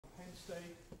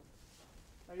State.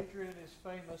 Adrian is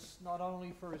famous not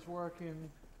only for his work in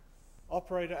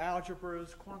operator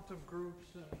algebras, quantum groups,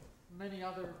 and many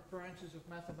other branches of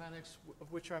mathematics of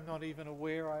which I'm not even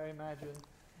aware, I imagine.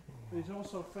 But he's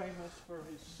also famous for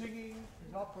his singing,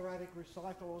 his operatic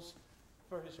recitals,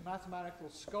 for his mathematical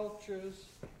sculptures,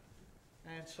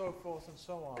 and so forth and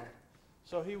so on.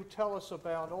 So he would tell us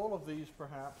about all of these,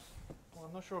 perhaps. Well,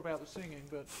 I'm not sure about the singing,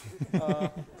 but...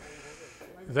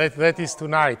 that is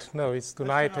tonight. No, it's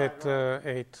tonight, at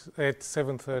at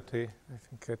 7:30, I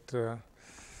think, at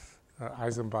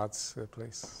Eisenbad's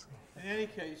place. In any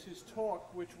case, his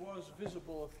talk, which was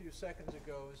visible a few seconds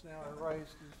ago, is now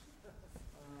erased.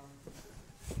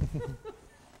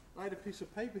 I had a piece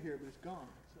of paper here, but it's gone.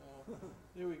 So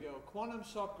there we go. Quantum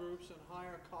subgroups and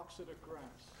higher Coxeter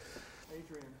graphs.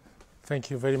 Adrian.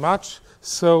 Thank you very much.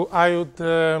 So I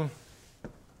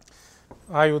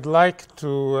would like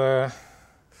to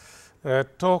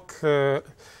talk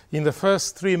in the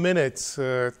first 3 minutes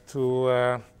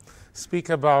to speak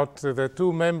about the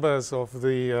two members of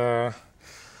the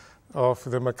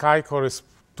McKay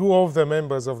two of the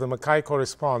members of the McKay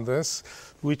Correspondence,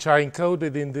 which are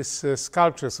encoded in this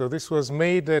sculpture. So this was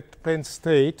made at Penn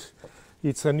State.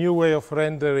 It's a new way of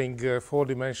rendering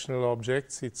four-dimensional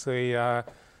objects. It's a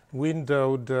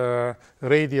windowed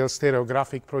radial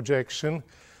stereographic projection.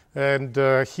 And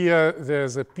here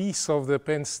there's a piece of the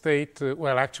Penn State,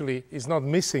 well, actually, it's not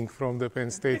missing from the Penn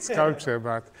State sculpture,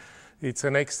 but it's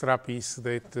an extra piece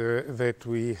that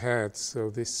we had. So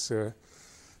this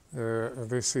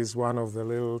is one of the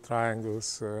little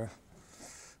triangles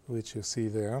which you see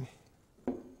there.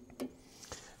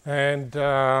 And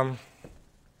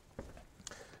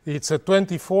it's a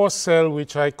 24-cell,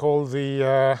 which I call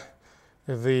the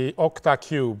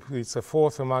octacube. It's a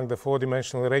fourth among the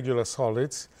four-dimensional regular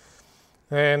solids.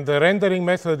 And the rendering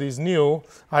method is new.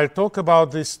 I'll talk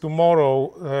about this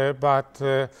tomorrow, but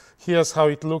here's how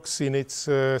it looks in its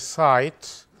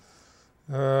site.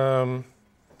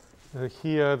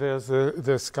 Here there's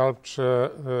the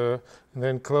sculpture, and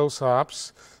then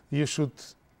close-ups. You should,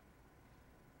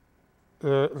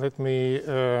 let me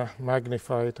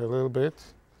magnify it a little bit.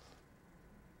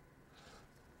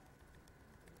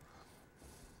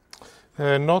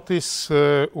 Notice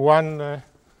one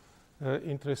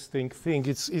interesting thing.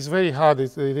 It's very hard.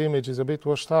 The image is a bit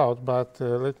washed out, but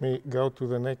let me go to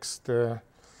the next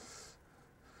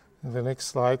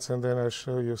slides, and then I'll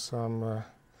show you some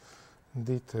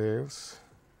details.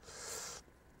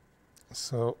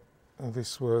 So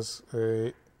this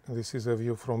is a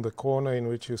view from the corner in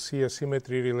which you see a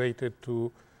symmetry related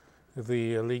to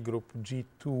the Lie group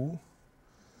G2,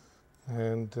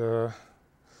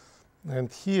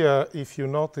 and here, if you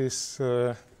notice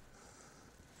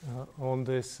on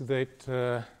this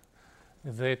that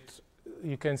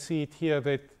you can see it here,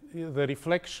 that the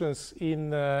reflections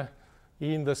in the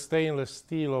stainless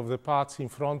steel of the parts in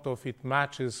front of it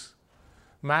match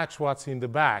what's in the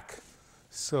back.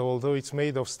 So although it's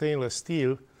made of stainless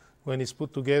steel, when it's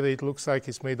put together, it looks like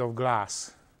it's made of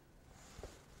glass.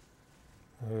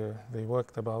 They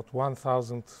worked about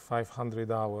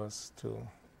 1,500 hours to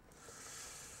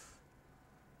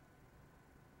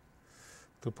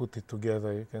put it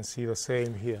together. You can see the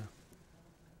same here.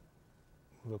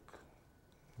 Look,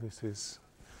 this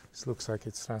looks like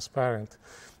it's transparent.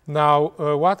 Now,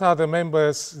 what are the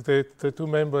members, the two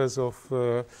members of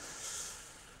the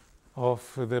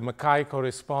McKay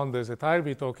Correspondence that I'll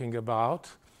be talking about?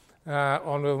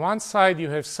 On the one side, you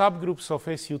have subgroups of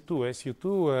SU2.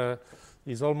 SU2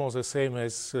 is almost the same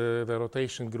as the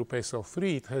rotation group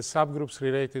SO3. It has subgroups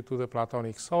related to the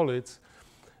Platonic solids.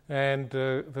 And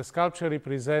the sculpture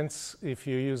represents, if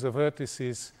you use the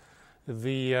vertices,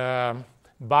 the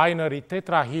binary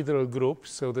tetrahedral group,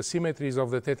 so the symmetries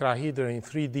of the tetrahedron in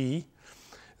 3D.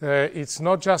 It's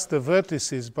not just the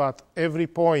vertices, but every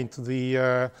point,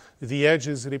 the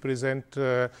edges represent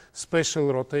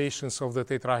special rotations of the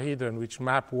tetrahedron, which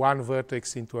map one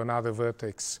vertex into another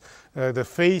vertex. The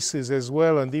faces as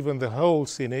well, and even the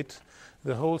holes in it.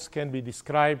 The holes can be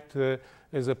described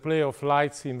as a play of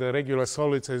lights in the regular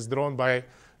solids as drawn by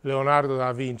Leonardo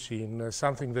da Vinci, in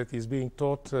something that is being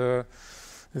taught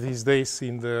these days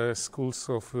in the schools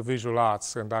of visual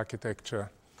arts and architecture.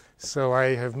 So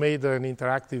I have made an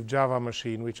interactive Java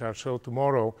machine, which I'll show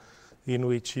tomorrow, in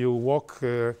which you walk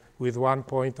with one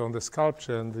point on the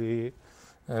sculpture, and the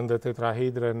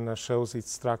tetrahedron shows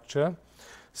its structure.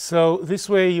 So this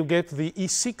way you get the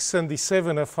E6 and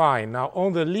E7 affine. Now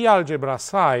on the Lie algebra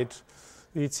side,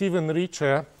 it's even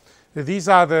richer. These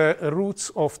are the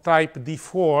roots of type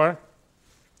D4,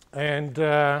 and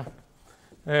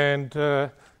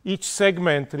each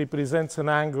segment represents an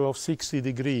angle of 60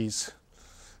 degrees.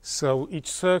 So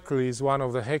each circle is one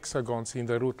of the hexagons in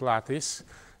the root lattice.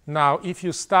 Now, if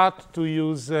you start to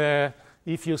use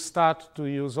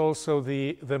also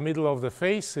the middle of the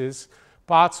faces,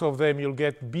 parts of them you'll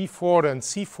get B4 and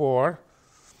C4.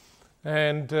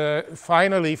 And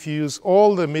finally, if you use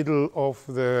all the middle of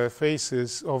the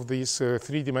faces of these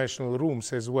three-dimensional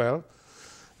rooms as well,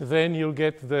 then you'll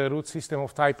get the root system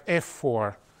of type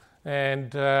F4.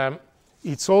 And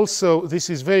it's also, this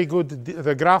is very good,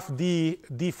 the graph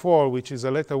D4, which is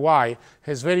a letter Y,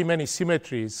 has very many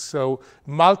symmetries. So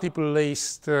multiple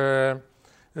laced Lie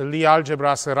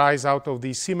algebras arise out of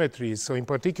these symmetries. So in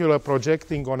particular,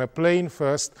 projecting on a plane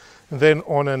first, then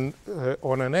on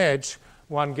an edge,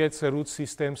 one gets a root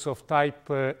systems of type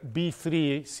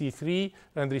B3, C3,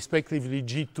 and respectively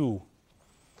G2.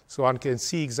 So one can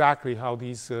see exactly how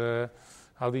these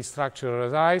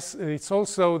structures arise. It's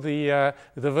also the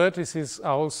vertices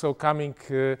are also coming,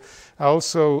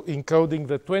 also encoding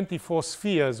the 24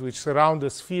 spheres which surround the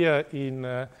sphere in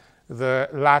the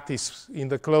lattice, in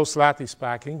the closed lattice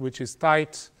packing, which is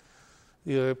tight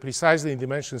precisely in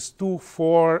dimensions 2,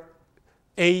 4,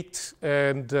 8,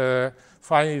 and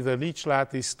finally the Leech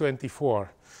lattice 24.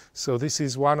 So this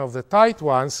is one of the tight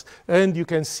ones, and you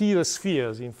can see the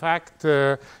spheres. In fact,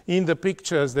 in the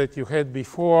pictures that you had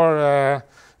before,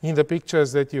 in the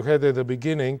pictures that you had at the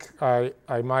beginning, I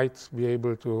might be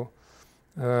able to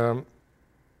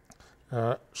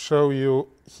show you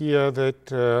here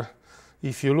that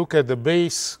if you look at the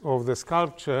base of the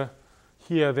sculpture,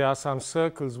 here there are some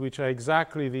circles which are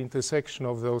exactly the intersection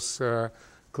of those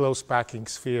close packing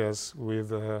spheres with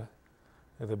the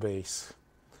base.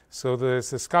 So the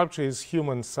sculpture is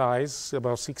human size,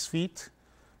 about 6 feet,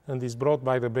 and is brought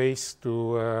by the base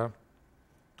to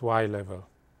eye level.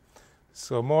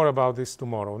 So more about this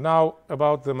tomorrow. Now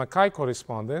about the McKay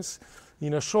correspondence.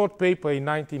 In a short paper in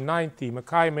 1990,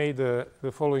 McKay made the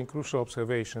following crucial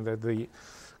observation, that the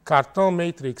Cartan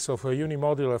matrix of a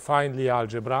unimodular fine Lie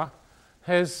algebra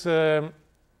has the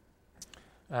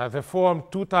form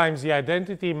 2 times the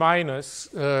identity minus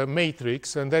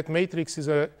matrix, and that matrix is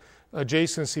a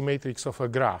adjacency matrix of a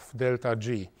graph, delta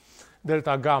G,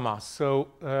 delta gamma. So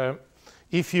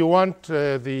if you want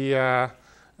the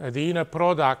inner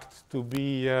product to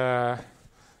be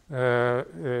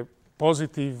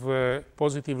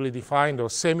positively defined or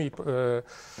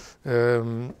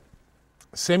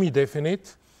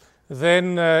semi-definite,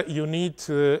 then you need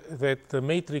that the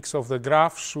matrix of the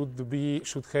graph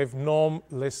should have norm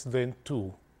less than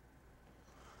 2.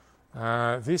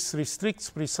 This restricts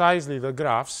precisely the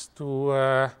graphs to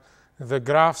the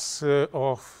graphs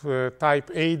of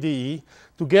type ADE,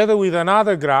 together with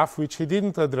another graph which he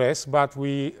didn't address, but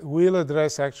we will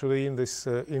address actually in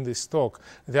this talk.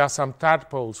 There are some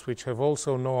tadpoles which have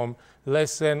also norm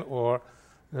less than or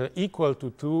equal to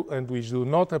 2, and which do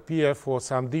not appear for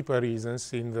some deeper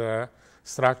reasons in the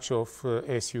structure of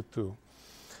SU2.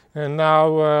 And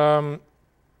now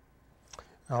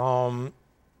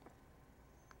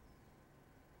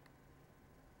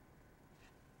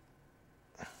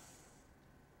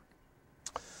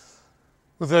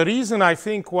the reason I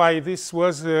think why this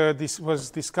was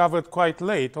discovered quite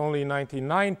late, only in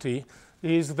 1990,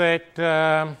 is that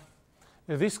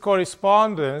this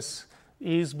correspondence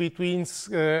is between,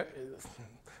 I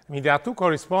mean, there are 2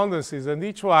 correspondences, and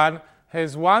each one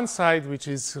has one side which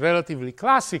is relatively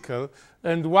classical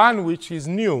and one which is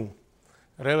new,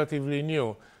 relatively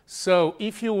new. So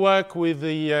if you work with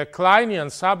the Kleinian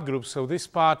subgroups, so this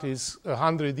part is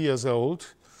 100 years old,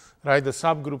 right, the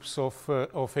subgroups of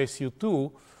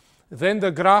SU2, then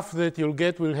the graph that you'll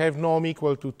get will have norm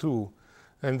equal to 2.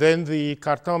 And then the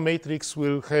Cartan matrix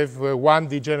will have one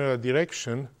degenerate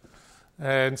direction.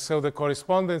 And so the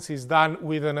correspondence is done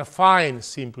with an affine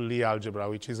simple Lie algebra,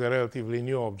 which is a relatively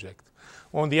new object.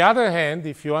 On the other hand,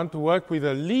 if you want to work with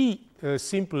a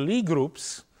simple Lie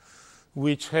groups,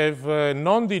 which have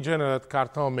non-degenerate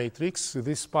Cartan matrix,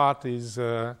 this part is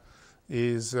again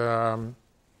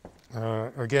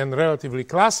relatively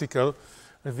classical.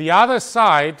 The other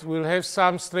side will have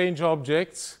some strange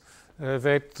objects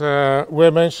that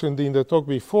were mentioned in the talk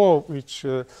before, which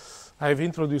I've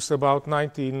introduced about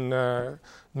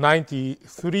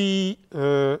 1993,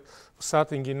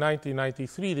 starting in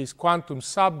 1993, these quantum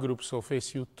subgroups of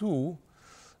SU2.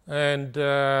 And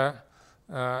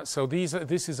so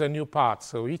this is a new part.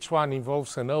 So each one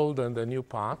involves an old and a new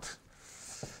part.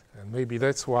 And maybe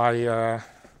that's why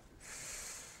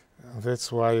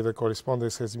the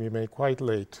correspondence has been made quite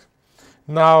late.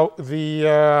 Now,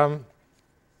 in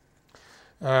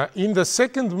the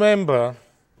second member,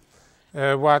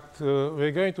 what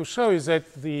we're going to show is that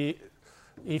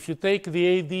if you take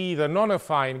the AD, the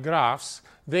non-affine graphs,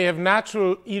 they have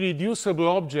natural irreducible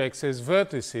objects as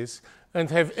vertices and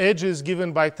have edges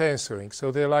given by tensoring.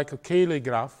 So they're like a Cayley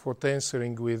graph for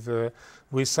tensoring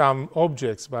with some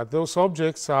objects, but those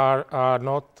objects are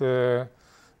not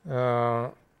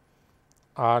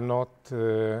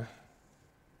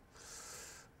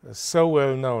so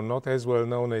well known, not as well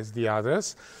known as the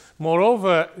others.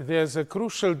 Moreover, there's a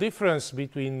crucial difference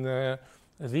between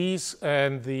these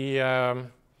and the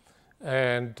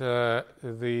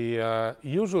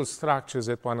usual structures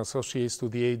that one associates to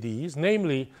the ADEs,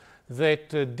 namely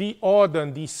that D odd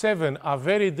and D7 are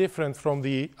very different from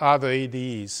the other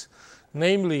ADEs.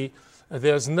 Namely,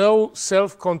 there's no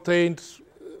self-contained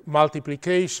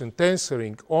multiplication,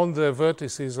 tensoring on the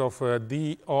vertices of a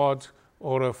D odd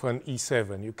or of an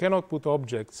E7. You cannot put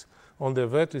objects on the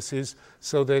vertices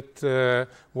so that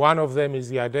one of them is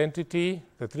the identity,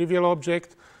 the trivial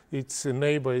object, its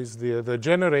neighbor is the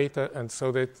generator, and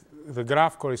so that the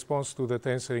graph corresponds to the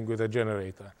tensoring with the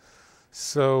generator.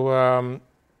 So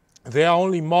they are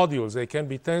only modules. They can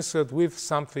be tensored with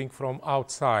something from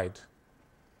outside.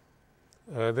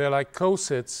 They're like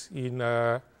cosets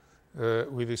with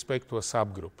respect to a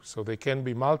subgroup. So they can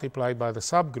be multiplied by the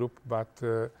subgroup,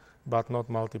 but not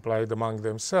multiplied among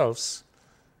themselves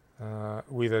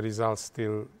with a result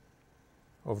still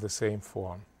of the same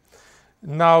form.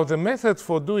 Now, the method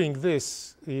for doing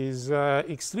this is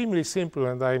extremely simple,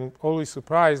 and I'm always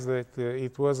surprised that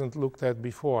it wasn't looked at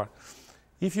before.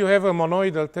 If you have a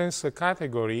monoidal tensor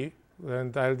category,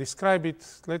 and I'll describe it,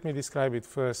 let me describe it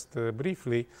first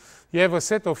briefly. You have a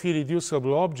set of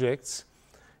irreducible objects.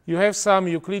 You have some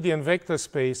Euclidean vector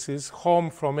spaces, home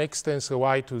from X tensor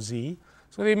Y to Z.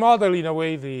 So they model, in a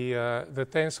way, the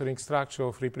tensoring structure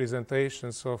of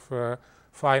representations of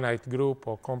finite group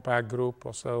or compact group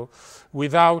or so,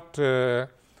 without the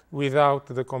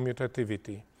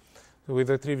commutativity, with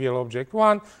the trivial object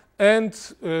 1. And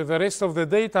the rest of the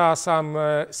data are some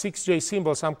 6J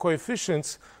symbols, some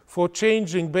coefficients for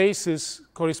changing bases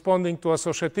corresponding to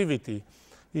associativity.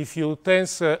 If you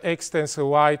tensor X tensor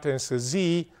Y tensor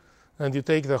Z, and you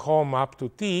take the home up to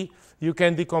T, you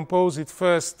can decompose it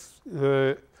first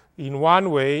in one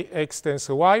way, X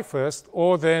tensor Y first,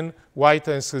 or then Y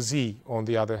tensor Z on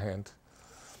the other hand.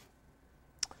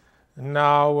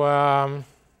 Now,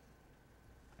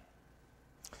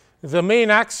 the main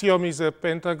axiom is a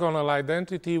pentagonal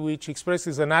identity which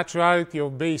expresses the naturality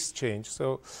of base change.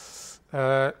 So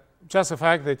just the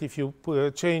fact that if you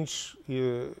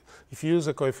if you use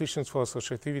the coefficients for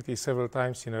associativity several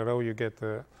times in a row, you get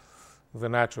the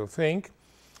natural thing.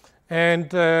 And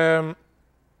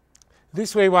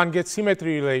this way one gets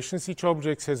symmetry relations. Each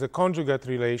object has a conjugate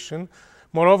relation.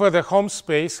 Moreover, the home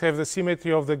space have the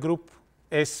symmetry of the group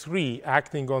S3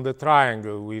 acting on the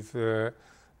triangle with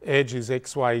edges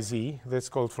X, Y, Z. That's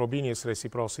called Frobenius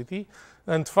reciprocity.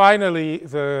 And finally,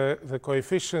 the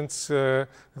coefficients, the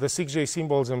 6J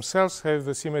symbols themselves have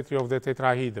the symmetry of the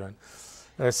tetrahedron.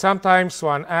 Sometimes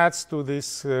one adds to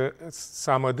this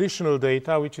some additional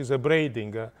data, which is a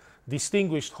braiding, a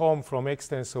distinguished home from X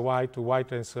tensor Y to Y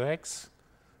tensor X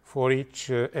for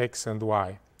each X and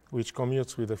Y, which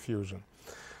commutes with the fusion.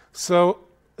 So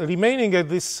remaining at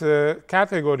this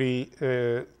category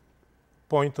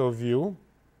point of view,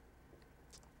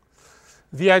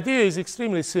 the idea is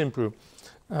extremely simple.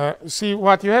 See,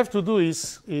 what you have to do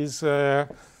is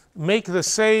make the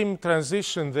same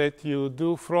transition that you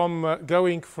do from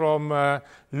going from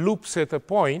loops at a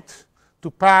point to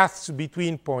paths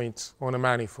between points on a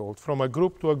manifold, from a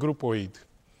group to a groupoid.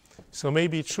 So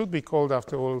maybe it should be called,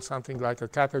 after all, something like a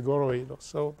categoroid or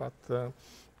so. But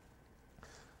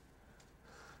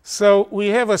so we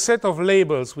have a set of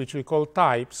labels which we call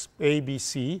types, A, B,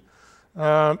 C.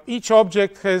 Each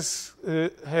object has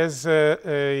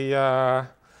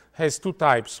two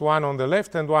types, one on the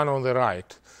left and one on the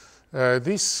right.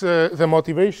 The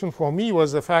motivation for me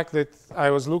was the fact that I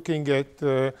was looking at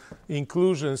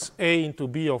inclusions A into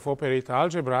B of operator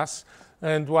algebras,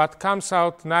 and what comes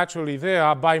out naturally there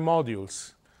are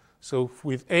bimodules. So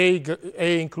with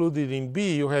A included in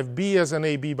B, you have B as an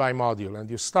AB bimodule, and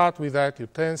you start with that, you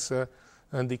tensor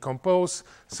and decompose.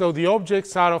 So the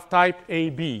objects are of type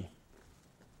AB.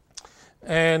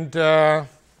 And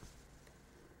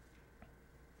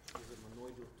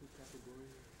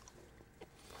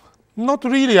not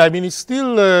really. I mean, it's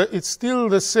still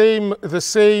the same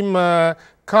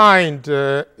kind.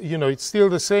 It's still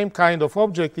the same kind of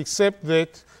object, except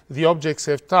that the objects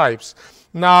have types.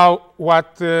 Now,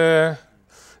 what the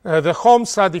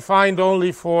homes are defined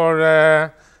only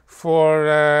for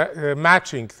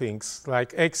matching things,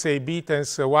 like XAB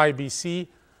tensor YBC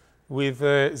with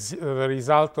the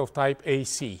result of type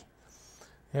AC.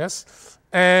 Yes.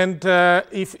 And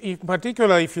if in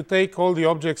particular, if you take all the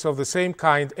objects of the same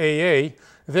kind AA,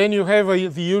 then you have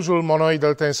the usual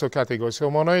monoidal tensor category. So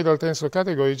monoidal tensor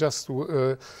category is just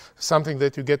something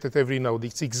that you get at every node.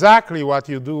 It's exactly what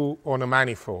you do on a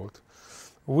manifold.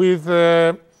 With,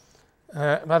 but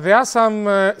there are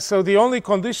some, so the only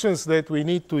conditions that we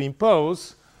need to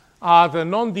impose are the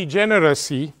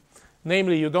non-degeneracy,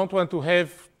 namely you don't want to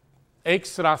have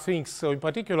extra things. So in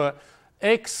particular,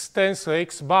 X tensor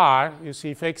X bar, you see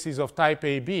if X is of type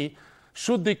AB,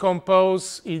 should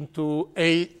decompose into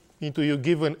your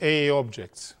given AA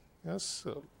objects. Yes?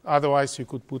 So otherwise, you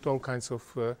could put all kinds of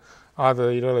other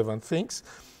irrelevant things.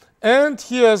 And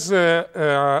here's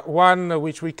one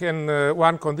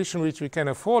condition which we can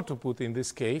afford to put in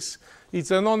this case. It's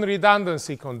a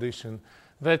non-redundancy condition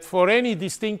that for any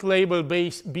distinct label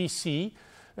base BC,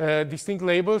 distinct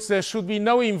labels, there should be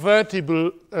no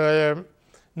invertible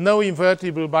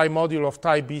bimodular of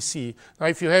type BC. Now,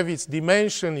 if you have its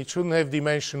dimension, it shouldn't have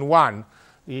dimension 1.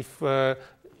 If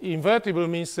invertible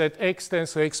means that X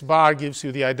tensor X bar gives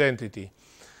you the identity.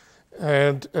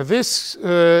 And this,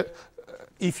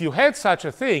 if you had such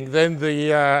a thing, then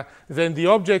the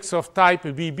objects of type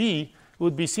BB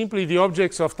would be simply the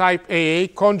objects of type AA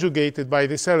conjugated by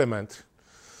this element.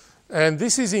 And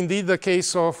this is indeed the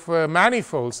case of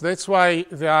manifolds. That's why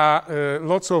there are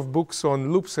lots of books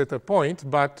on loops at a point,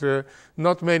 but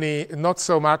not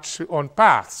so much on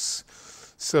paths.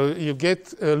 So you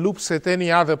get loops at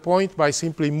any other point by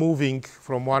simply moving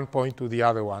from one point to the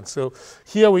other one. So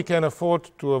here we can afford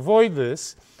to avoid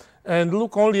this and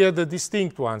look only at the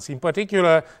distinct ones. In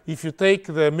particular, if you take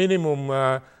the minimum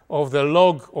of the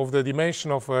log of the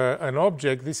dimension of an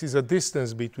object, this is a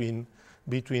distance between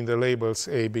the labels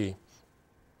AB.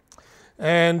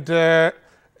 And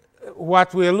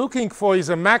what we're looking for is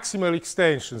a maximal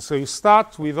extension. So you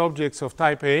start with objects of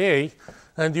type AA,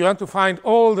 and you want to find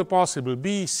all the possible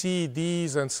B, C,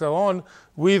 Ds, and so on,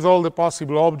 with all the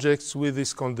possible objects with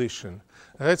this condition.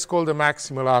 And that's called a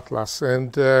maximal atlas.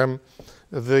 And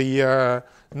the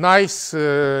nice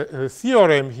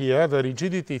theorem here, the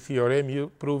rigidity theorem,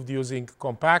 you proved using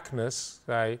compactness.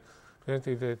 I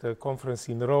presented at a conference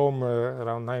in Rome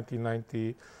around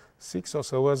 1996 or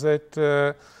so, was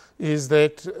that is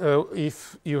that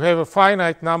if you have a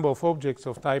finite number of objects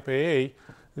of type AA,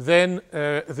 then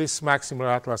this maximal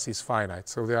atlas is finite.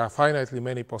 So there are finitely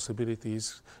many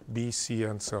possibilities, B, C,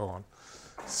 and so on.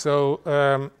 So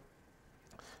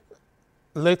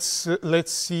let's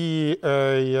see.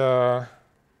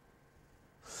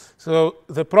 So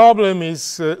the problem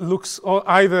is looks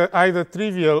either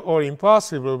trivial or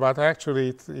impossible, but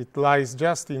actually it lies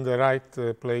just in the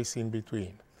right place in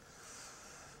between.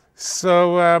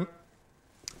 So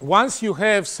once you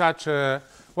have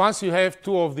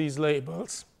two of these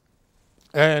labels,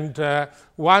 and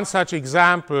one such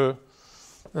example,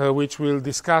 which we'll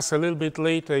discuss a little bit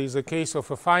later, is a case of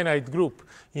a finite group.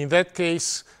 In that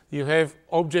case, you have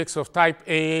objects of type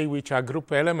AA, which are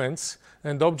group elements,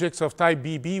 and objects of type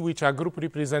BB, which are group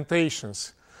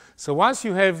representations. So once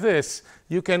you have this,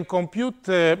 you can compute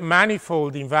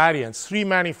manifold invariants, 3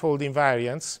 manifold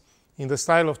invariants, in the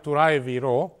style of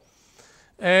Turaev-Rho.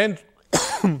 And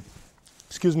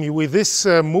excuse me, with this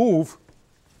move,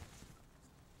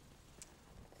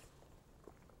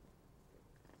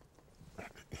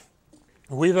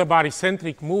 with a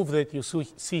barycentric move that you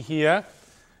see here,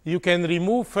 you can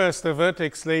remove first a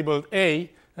vertex labeled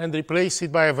A and replace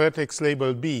it by a vertex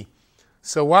labeled B.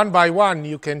 So one by one,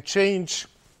 you can change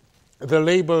the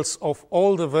labels of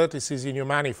all the vertices in your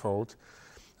manifold.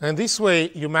 And this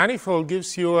way, your manifold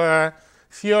gives you a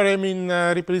theorem in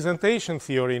representation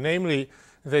theory, namely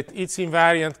that its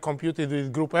invariant computed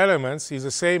with group elements is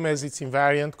the same as its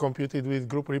invariant computed with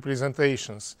group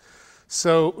representations.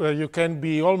 So you can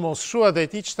be almost sure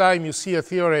that each time you see a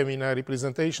theorem in a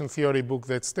representation theory book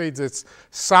that states that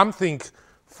something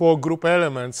for group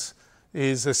elements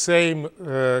is the same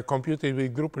computed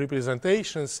with group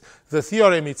representations, the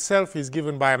theorem itself is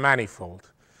given by a manifold.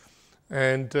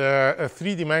 And a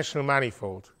 3-dimensional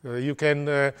manifold. You can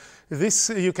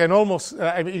you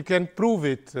can prove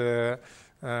it,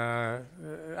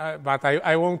 but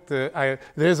I won't.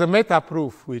 There's a meta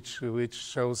proof which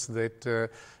shows that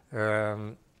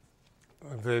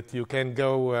that you can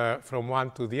go from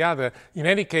one to the other. In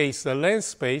any case, the length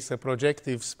space, the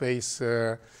projective space,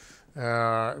 the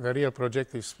real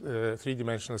projective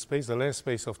 3-dimensional space, the length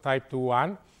space of type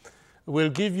 2-1, will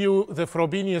give you the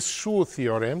Frobenius-Schur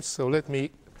theorems. So let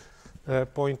me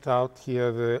point out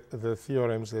here the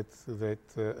theorems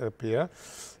that appear.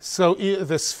 So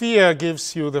the sphere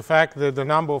gives you the fact that the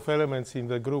number of elements in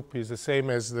the group is the same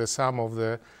as the sum of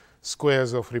the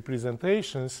squares of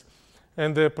representations.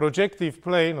 and the projective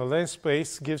plane or length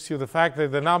space gives you the fact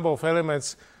that the number of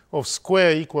elements of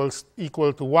square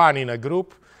equal to 1 in a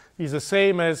group is the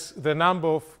same as the number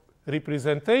of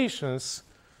representations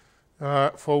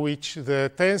for which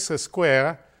the tensor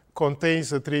square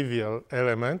contains a trivial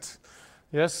element.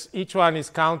 Yes, each one is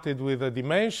counted with a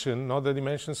dimension, not the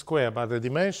dimension square, but the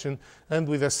dimension, and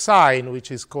with a sign,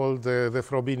 which is called the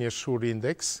Frobenius-Schur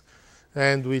index,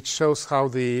 and which shows how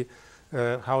a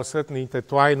certain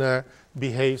intertwiner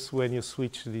behaves when you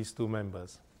switch these two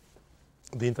members.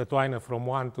 The intertwiner from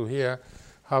 1 to here,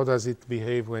 how does it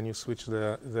behave when you switch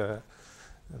the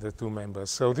two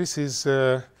members? So this is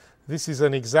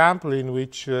an example in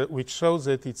which shows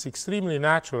that it's extremely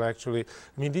natural, actually.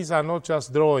 I mean, these are not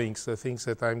just drawings, the things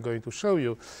that I'm going to show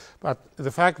you, but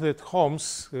the fact that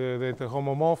HOMs, that the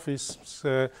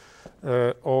homomorphisms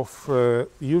of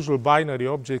usual binary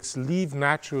objects live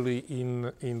naturally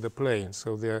in the plane.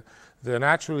 So they're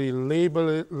naturally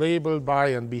labeled by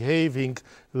and behaving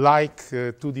like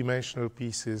two-dimensional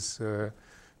pieces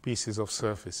of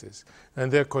surfaces.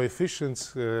 And their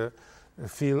coefficients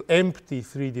fill empty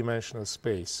three-dimensional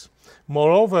space.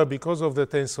 Moreover, because of the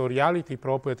tensoriality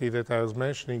property that I was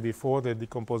mentioning before, the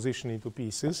decomposition into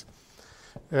pieces,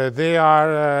 they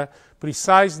are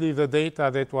precisely the data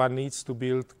that one needs to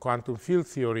build quantum field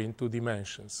theory in 2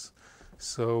 dimensions.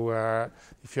 So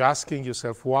if you're asking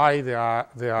yourself why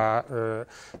the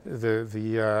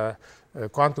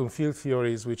quantum field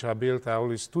theories which are built are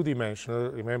always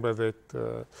 2-dimensional, remember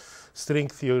that string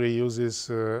theory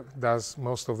does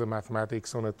most of the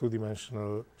mathematics on a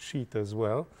 2-dimensional sheet as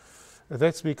well.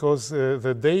 That's because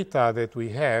the data that we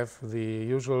have, the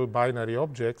usual binary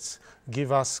objects,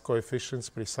 give us coefficients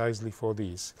precisely for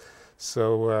these.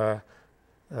 So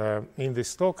in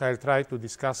this talk, I'll try to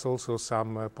discuss also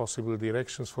some possible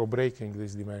directions for breaking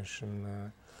this dimension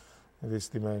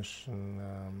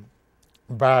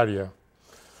barrier.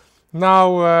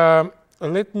 Now,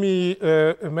 let me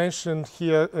mention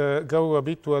here, go a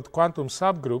bit toward quantum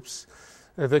subgroups.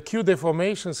 The Q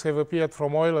deformations have appeared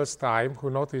from Euler's time, who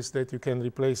noticed that you can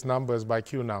replace numbers by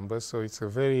Q numbers. So it's a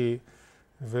very,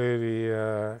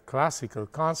 very classical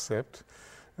concept.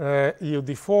 You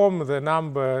deform the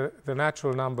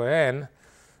natural number n,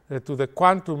 to the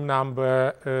quantum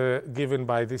number given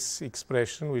by this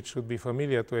expression, which should be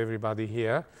familiar to everybody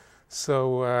here.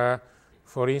 So,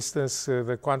 for instance,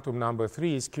 the quantum number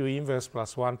 3 is Q inverse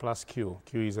plus 1 plus Q.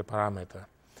 Q is a parameter.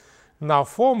 Now,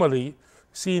 formally,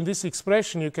 see, in this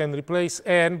expression, you can replace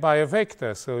n by a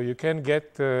vector. So you can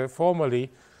get formally,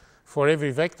 for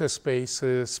every vector space,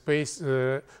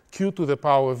 Q to the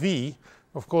power v,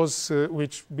 of course,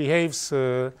 which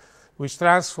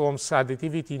transforms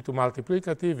additivity into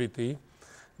multiplicativity.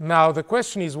 Now, the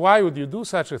question is, why would you do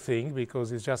such a thing?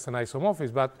 Because it's just an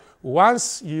isomorphism. But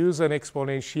once you use an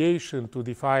exponentiation to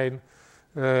define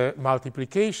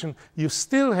multiplication, you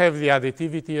still have the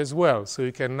additivity as well. So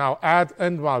you can now add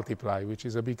and multiply, which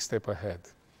is a big step ahead.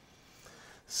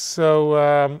 So,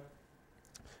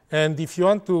 and if you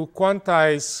want to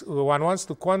quantize, one wants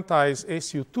to quantize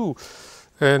SU2,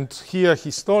 and here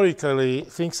historically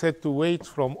things had to wait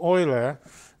from Euler,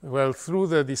 well, through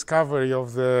the discovery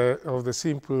of the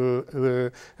simple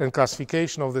and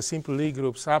classification of the simple Lie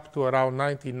groups up to around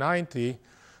 1990,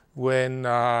 when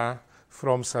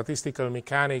from statistical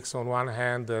mechanics on one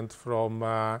hand and from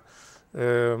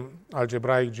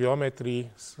algebraic geometry,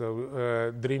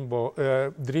 so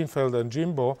Drinfeld and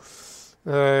Jimbo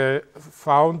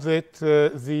found that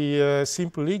the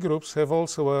simple Lie groups have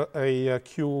also a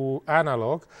Q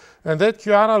analog, and that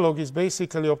Q analog is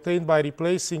basically obtained by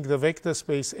replacing the vector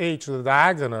space H, the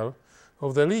diagonal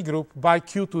of the Lie group, by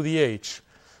Q to the H.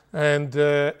 And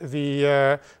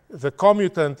the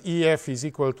commutant EF is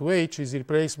equal to H is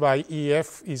replaced by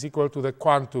EF is equal to the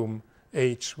quantum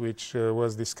H, which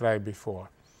was described before.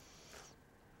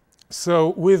 So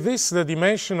with this, the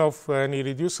dimension of an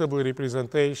irreducible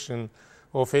representation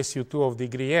of SU2 of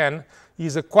degree n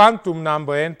is a quantum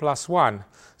number n plus 1.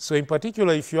 So in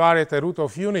particular, if you are at a root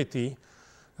of unity,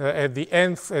 at the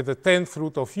 10th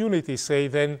root of unity, say,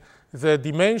 then the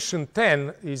dimension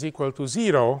 10 is equal to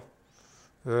 0.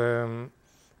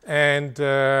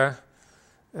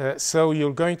 So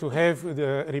you're going to have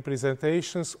the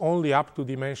representations only up to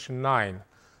dimension 9.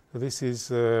 So this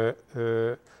is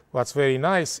what's very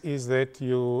nice is that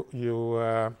you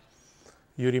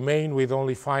remain with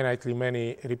only finitely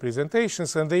many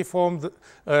representations, and they form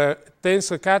a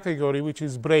tensor category which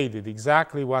is braided,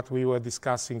 exactly what we were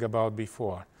discussing about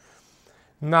before.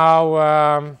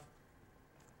 Now,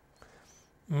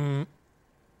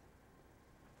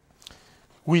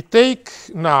 we take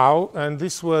now, and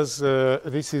this is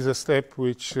a step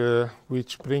which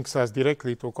brings us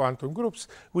directly to quantum groups.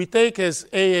 We take as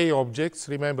AA objects.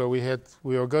 Remember, we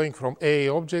are going from AA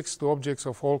objects to objects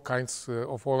of all kinds,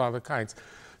 of all other kinds.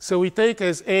 So we take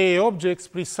as AA objects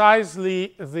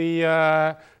precisely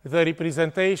the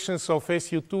representations of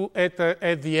SU2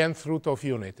 at the nth root of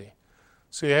unity.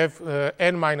 So you have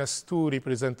n minus 2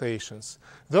 representations.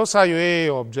 Those are your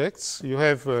AA objects. You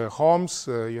have HOMs,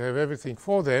 you have everything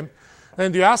for them.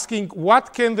 And you're asking,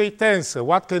 what can they tensor?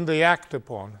 What can they act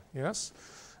upon? Yes?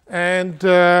 And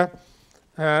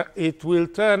it will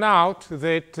turn out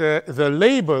that the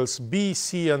labels B,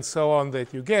 C, and so on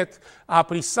that you get are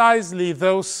precisely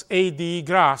those ADE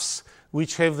graphs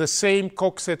which have the same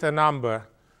Coxeter number,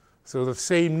 so the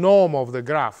same norm of the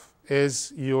graph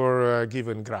as your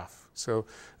given graph. So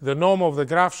the norm of the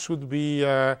graph should be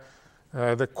the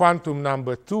quantum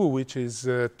number 2, which is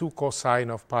 2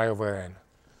 cosine of pi over n.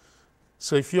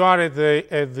 So if you are at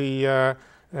the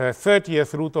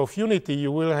 30th root of unity,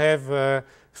 you will have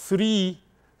 3.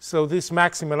 So this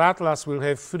maximal atlas will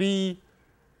have 3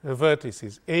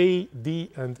 vertices, A, D,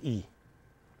 and E.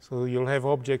 So you'll have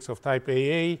objects of type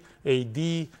AA,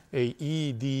 AD,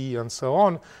 AE, D, and so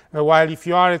on. While if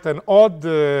you are at an odd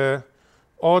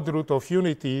root of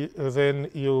unity, then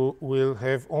you will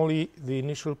have only the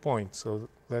initial point. So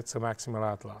that's a maximal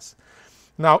atlas.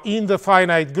 Now, in the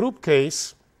finite group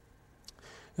case,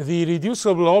 the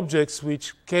reducible objects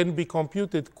which can be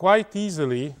computed quite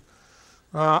easily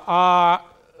are,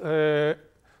 the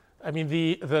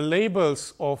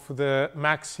labels of the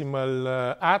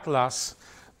maximal atlas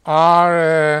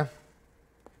are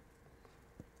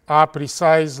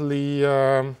precisely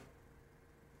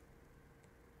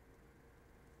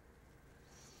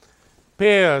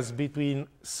pairs between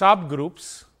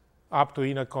subgroups up to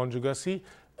inner conjugacy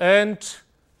and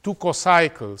 2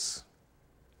 cocycles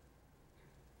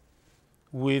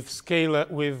with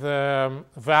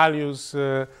values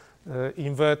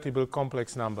invertible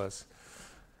complex numbers.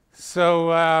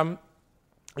 So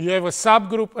you have a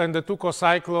subgroup and a 2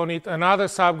 cocycle on it, another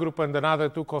subgroup and another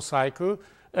 2 cocycle,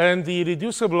 and the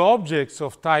reducible objects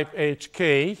of type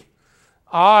HK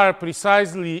are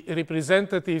precisely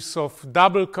representatives of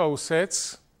double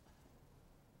cosets,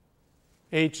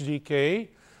 HGK,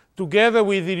 together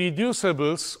with the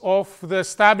reducibles of the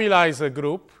stabilizer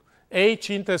group, H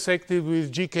intersected with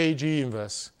GKG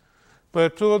inverse,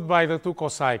 perturbed by the 2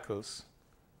 cocycles,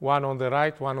 one on the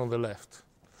right, one on the left.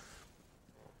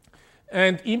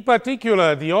 And in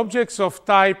particular, the objects of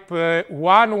type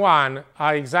 1,1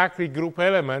 are exactly group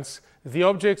elements. The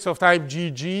objects of type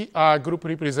GG are group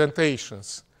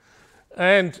representations.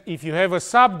 And if you have a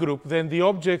subgroup, then the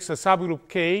objects, a subgroup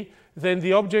K, then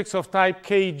the objects of type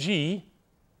KG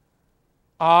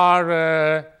are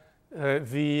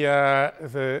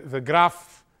the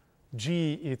graph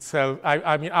G itself,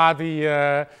 are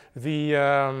the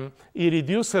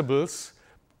irreducibles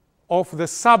of the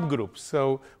subgroup.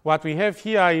 So what we have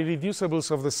here are irreducibles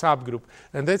of the subgroup.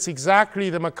 And that's exactly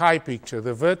the McKay picture.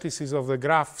 The vertices of the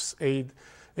graphs ADE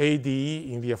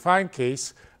in the affine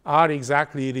case are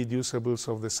exactly irreducibles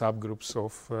of the subgroups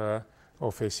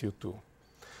of SU2.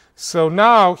 So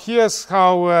now here's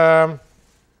how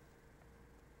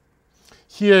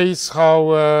here is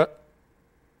how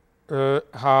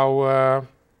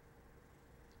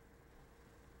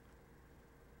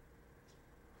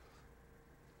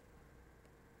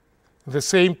the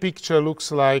same picture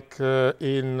looks like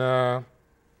in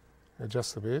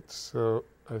just a bit. So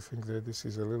I think that this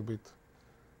is a little bit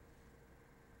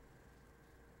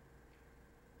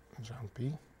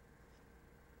jumpy.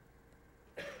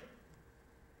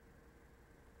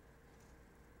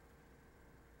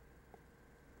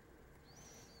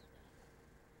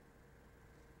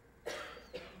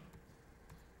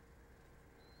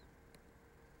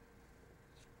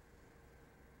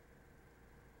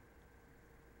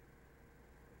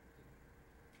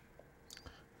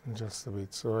 Just a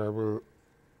bit. So I will.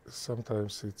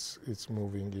 Sometimes it's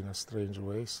moving in a strange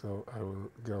way. So I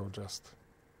will go just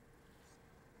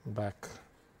back.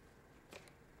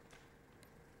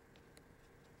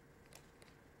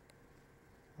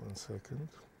 One second.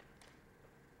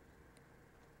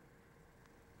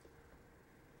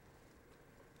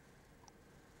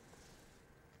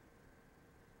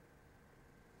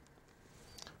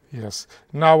 Yes.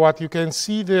 Now what you can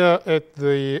see there at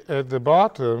the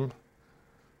bottom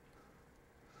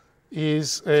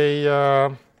is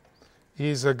a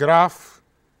graph,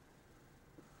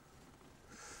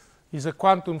 is a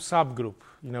quantum subgroup,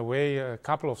 in a way, a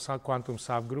couple of quantum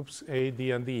subgroups, A,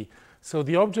 D, and E. So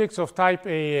the objects of type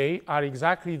AA are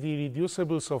exactly the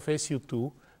reducibles of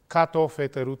SU2 cut off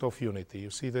at a root of unity. You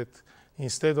see that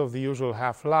instead of the usual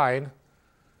half line,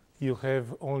 you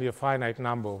have only a finite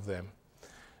number of them.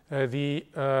 The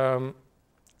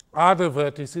other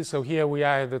vertices, so here we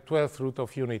are at the 12th root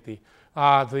of unity,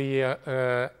 are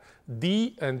the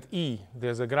D and E.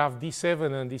 There's a graph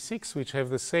D7 and D6 which have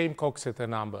the same Coxeter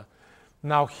number.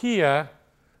 Now here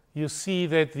you see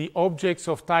that the objects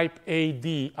of type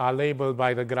AD are labeled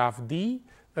by the graph D,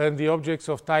 and the objects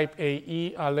of type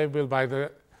AE are labeled by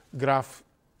the graph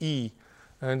E,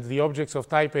 and the objects of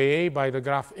type AA by the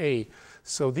graph A.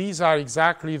 So these are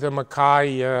exactly the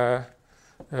McKay,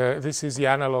 this is the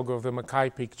analog of the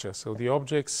McKay picture. So the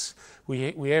objects,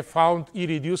 we have found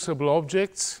irreducible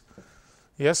objects.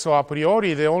 Yes, so a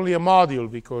priori they're only a module,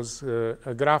 because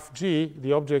a graph G,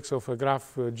 the objects of a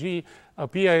graph G,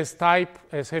 appear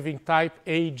as having type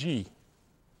AG.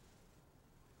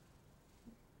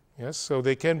 Yes, so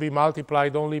they can be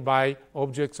multiplied only by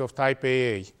objects of type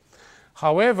AA.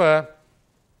 However,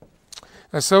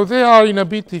 so they are in a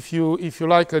bit, if you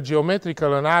like a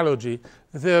geometrical analogy,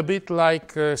 they're a bit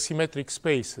like symmetric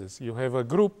spaces. You have a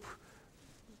group,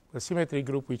 a symmetric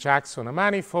group which acts on a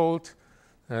manifold,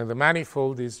 and the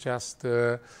manifold is just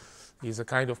is a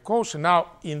kind of quotient.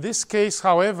 Now, in this case,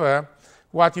 however,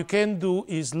 what you can do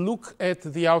is look at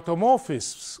the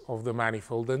automorphisms of the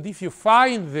manifold, and if you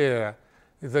find there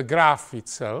the graph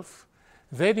itself,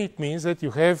 then it means that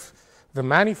you have the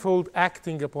manifold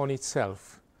acting upon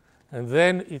itself, and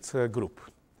then it's a group.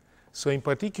 So in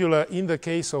particular, in the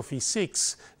case of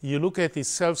E6, you look at its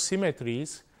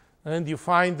self-symmetries, and you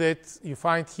find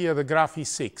here the graph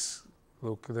E6.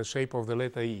 Look, the shape of the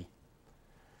letter E.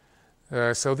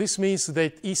 So this means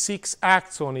that E6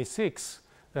 acts on E6,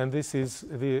 and this is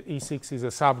the E6 is a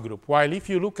subgroup. While if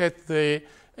you look at the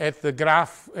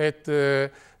graph at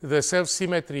the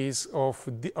self-symmetries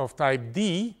of type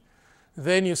D,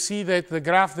 then you see that the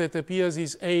graph that appears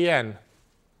is AN.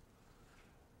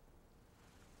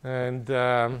 And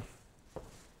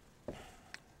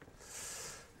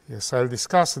yes, I'll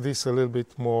discuss this a little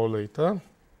bit more later.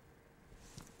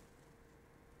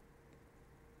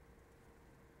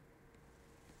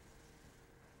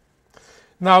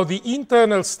 Now, the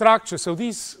internal structure, so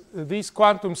these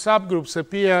quantum subgroups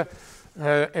appear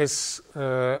as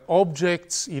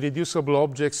objects, irreducible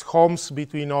objects, homes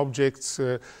between objects,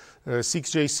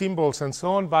 6J symbols, and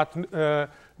so on, but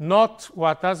not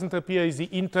what doesn't appear is the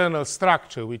internal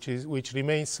structure, which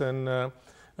remains an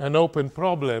open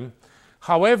problem.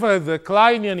 However, the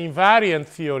Kleinian invariant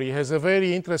theory has a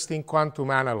very interesting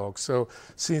quantum analog. So,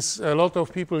 since a lot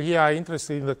of people here are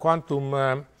interested in the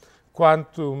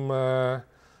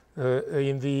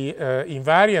in the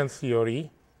invariant theory,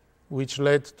 which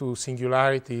led to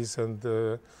singularities and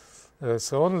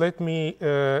so on, let me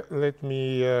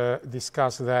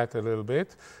discuss that a little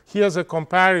bit. Here's a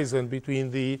comparison between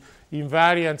the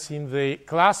invariants in the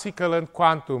classical and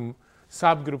quantum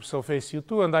subgroups of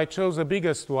SU2, and I chose the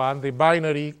biggest one, the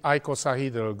binary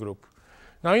icosahedral group.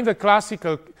 Now, in the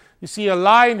classical, you see a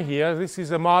line here. This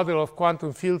is a model of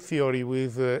quantum field theory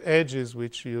with edges,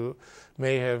 which you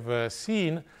may have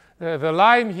seen. The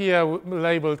line here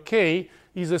labeled K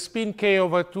is a spin K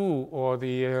over 2, or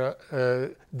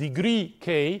the degree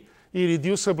K,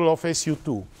 irreducible of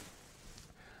SU2.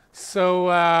 So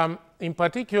in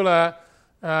particular,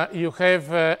 you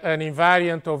have an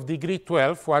invariant of degree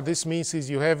 12. What this means is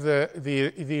you have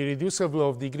the irreducible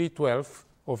of degree 12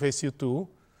 of SU2,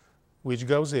 which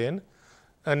goes in,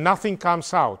 and nothing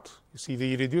comes out. You see,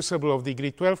 the irreducible of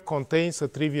degree 12 contains a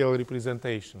trivial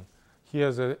representation.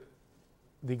 Here's a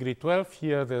degree 12,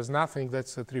 here there's nothing,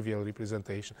 that's a trivial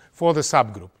representation for the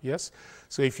subgroup, yes?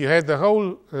 So if you had the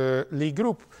whole Lie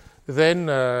group, then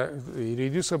the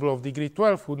irreducible of degree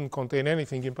 12 wouldn't contain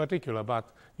anything in particular, but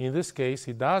in this case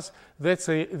it does. That's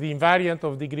the invariant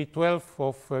of degree 12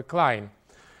 of Klein.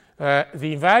 The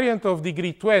invariant of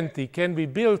degree 20 can be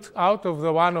built out of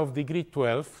the one of degree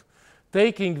 12,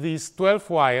 taking these 12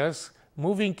 wires,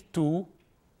 moving 2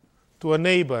 to a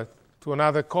neighbor, to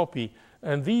another copy.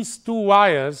 And these 2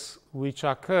 wires, which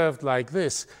are curved like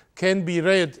this, can be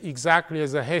read exactly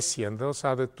as a Hessian. Those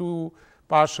are the 2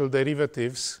 partial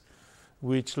derivatives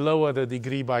which lower the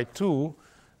degree by 2.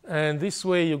 And this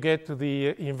way you get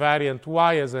the invariant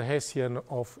y as a Hessian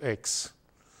of x.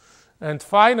 And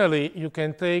finally, you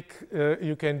can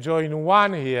join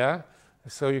 1 here.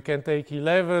 So you can take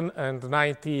 11 and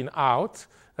 19 out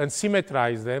and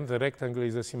symmetrize them. The rectangle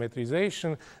is a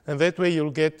symmetrization, and that way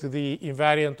you'll get the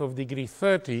invariant of degree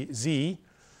 30, Z.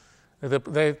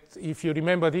 If you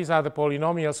remember, these are the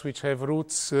polynomials which have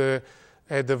roots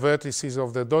at the vertices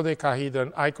of the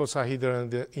dodecahedron,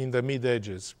 icosahedron, in the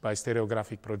mid-edges by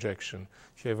stereographic projection,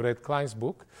 if you have read Klein's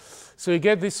book. So you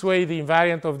get this way the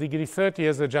invariant of degree 30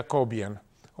 as the Jacobian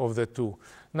of the two.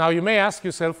 Now you may ask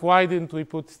yourself, why didn't we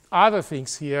put other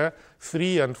things here,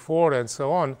 3 and 4 and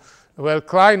so on? Well,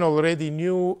 Klein already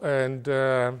knew and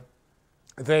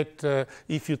that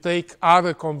if you take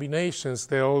other combinations,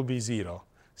 they'll all be 0.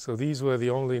 So these were the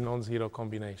only non-zero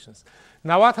combinations.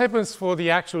 Now what happens for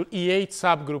the actual E8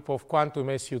 subgroup of quantum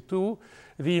SU2?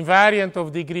 The invariant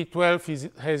of degree 12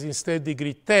 has instead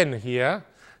degree 10 here.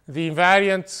 The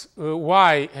invariant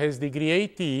Y has degree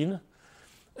 18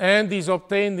 and is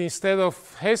obtained instead of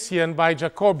Hessian by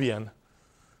Jacobian.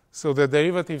 So the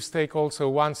derivatives take also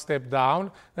one step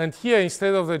down. And here,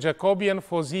 instead of the Jacobian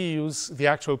for Z, use the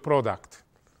actual product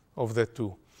of the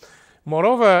two.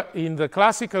 Moreover, in the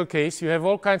classical case, you have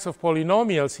all kinds of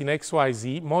polynomials in x, y,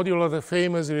 z, modulo the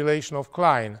famous relation of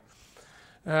Klein.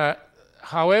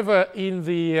 However, in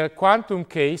the quantum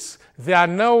case, there are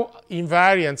no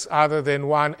invariants other than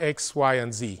 1, x, y,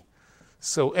 and z.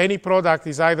 So any product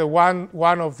is either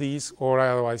one of these or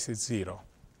otherwise it's 0.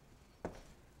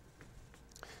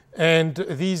 And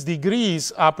these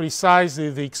degrees are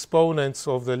precisely the exponents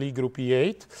of the Lie group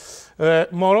E8.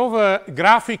 Moreover,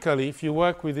 graphically, if you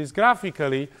work with this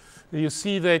graphically, you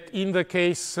see that in the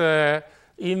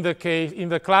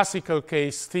classical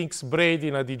case, things braid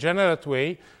in a degenerate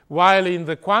way, while in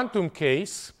the quantum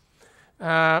case,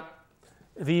 the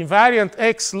invariant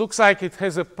X looks like it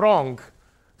has a prong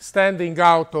standing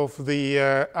out of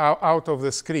the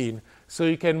screen. So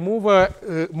you can move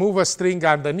a string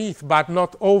underneath, but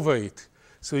not over it.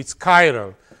 So it's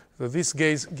chiral. So this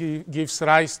gives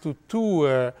rise to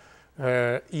two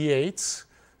E8s,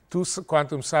 two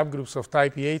quantum subgroups of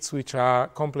type E8s, which are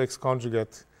complex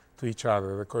conjugate to each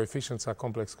other. The coefficients are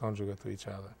complex conjugate to each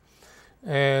other.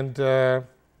 And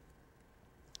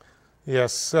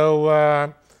yes,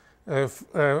 so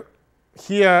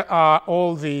here are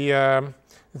all the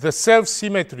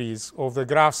self-symmetries of the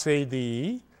graphs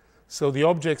ADE. So the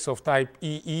objects of type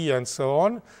EE and so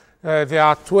on. There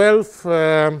are 12.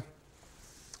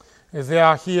 There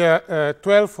are here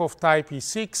 12 of type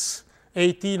E6,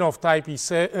 18 of type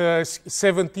E7,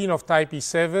 17 of type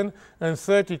E7, and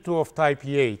 32 of type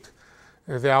E8.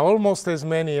 There are almost as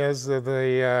many as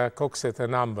the Coxeter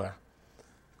number,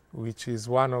 which is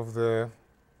one of the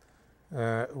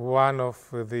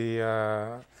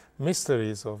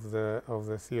mysteries of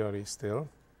the theory still.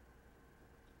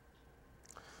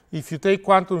 If you take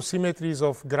quantum symmetries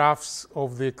of graphs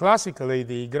of the classical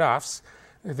ADE graphs,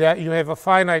 there you have a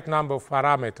finite number of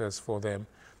parameters for them.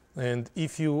 And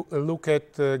if you look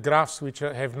at graphs which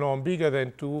have norm bigger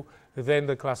than 2, then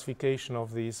the classification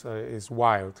of these is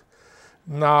wild.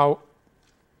 Now,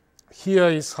 here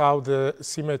is how the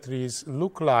symmetries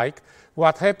look like.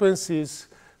 What happens is,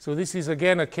 so this is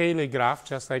again a Cayley graph,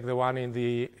 just like the one in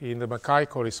the McKay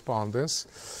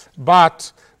correspondence.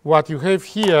 But what you have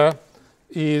here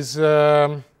is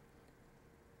the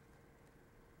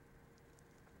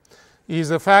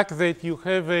fact that you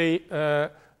have a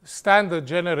standard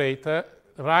generator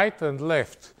right and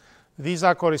left. These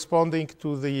are corresponding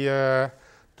to the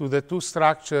two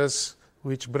structures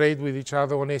which braid with each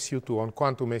other on SU2, on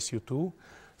quantum SU2.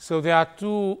 So there are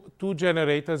two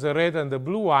generators, a red and the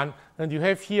blue one, and you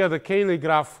have here the Cayley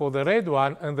graph for the red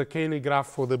one and the Cayley graph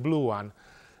for the blue one.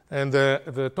 And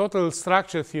the total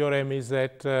structure theorem is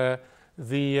that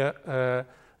the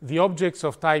objects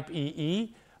of type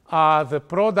EE are the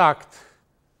product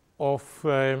of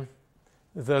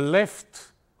the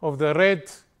left of the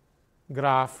red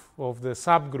graph of the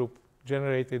subgroup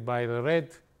generated by the red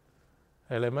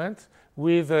element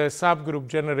with a subgroup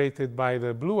generated by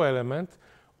the blue element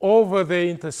over the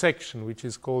intersection, which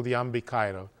is called the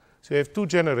ambichiral. So you have two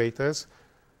generators.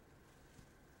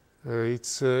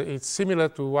 It's similar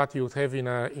to what you would have in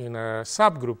a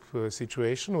subgroup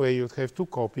situation, where you'd have two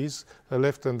copies, the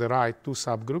left and the right, two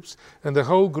subgroups, and the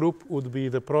whole group would be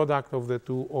the product of the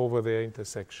two over their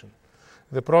intersection.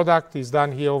 The product is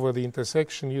done here over the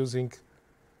intersection using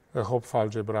a Hopf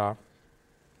algebra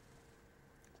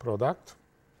product.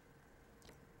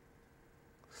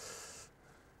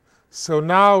 So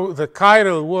now the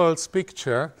chiral worlds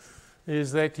picture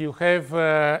is that you have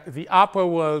the upper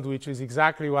world, which is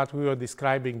exactly what we were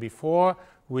describing before,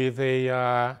 with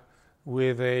a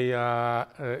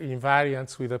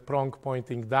invariance with a prong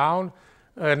pointing down.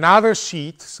 Another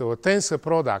sheet, so a tensor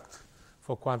product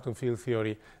for quantum field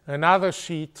theory. Another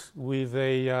sheet with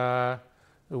a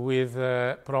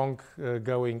prong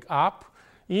going up.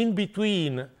 In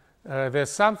between,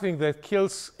 there's something that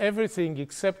kills everything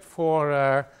except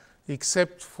for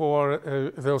except for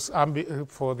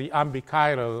for the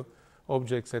ambichiral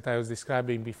objects that I was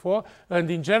describing before. And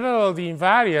in general, the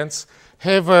invariants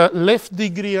have a left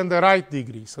degree and a right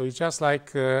degree. So it's just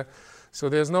like, so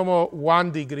there's no more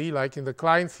one degree like in the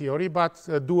Klein theory, but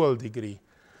a dual degree.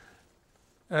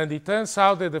 And it turns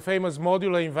out that the famous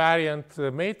modular invariant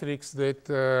matrix that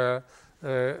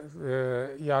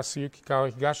Yasuyuki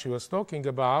Kawahigashi was talking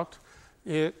about,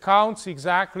 it counts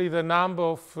exactly the number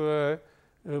of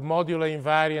modular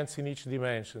invariants in each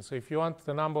dimension. So if you want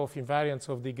the number of invariants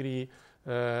of degree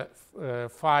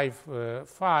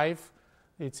 5,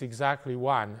 it's exactly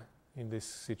 1 in this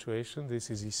situation. This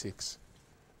is E6.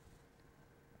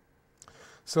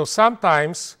 So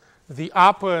sometimes the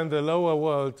upper and the lower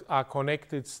world are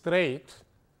connected straight.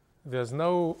 There's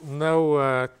no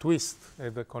twist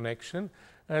at the connection.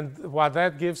 And what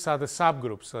that gives are the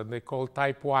subgroups, and they call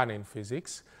type 1 in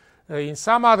physics. In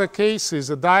some other cases,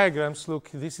 the diagrams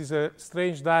look, this is a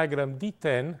strange diagram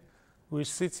D10, which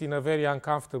sits in a very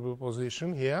uncomfortable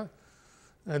position here.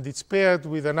 And it's paired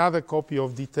with another copy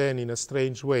of D10 in a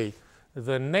strange way.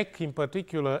 The neck in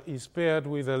particular is paired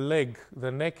with a leg.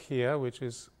 The neck here, which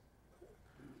is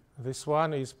this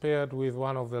one, is paired with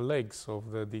one of the legs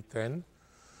of the D10.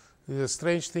 This is a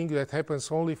strange thing that happens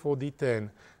only for D10.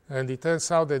 And it turns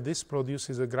out that this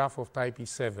produces a graph of type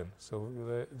E7. So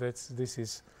this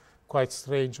is quite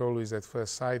strange always at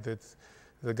first sight, that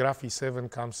the graph E7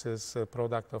 comes as a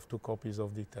product of 2 copies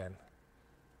of D10.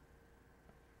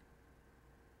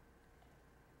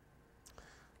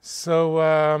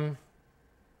 So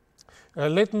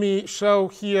let me show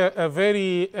here a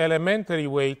very elementary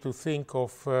way to think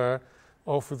of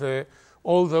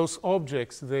all those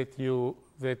objects that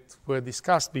were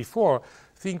discussed before.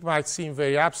 Think might seem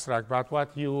very abstract, but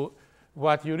what you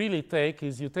really take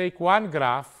is you take one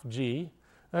graph G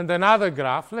and another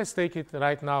graph. Let's take it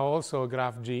right now also a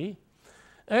graph G,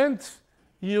 and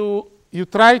you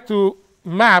try to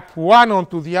map one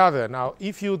onto the other. Now,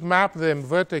 if you'd map them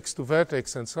vertex to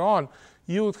vertex and so on,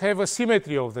 you would have a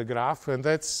symmetry of the graph, and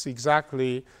that's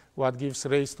exactly what gives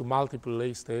rise to multiple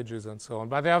laced edges and so on.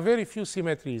 But there are very few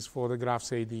symmetries for the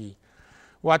graphs ADE.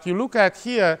 What you look at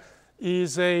here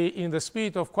is, in the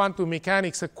spirit of quantum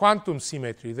mechanics, a quantum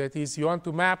symmetry. That is, you want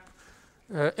to map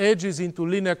edges into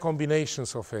linear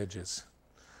combinations of edges.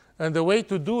 And the way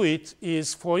to do it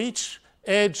is for each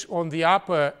edge on the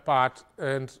upper part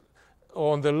and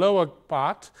on the lower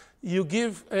part, you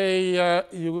give a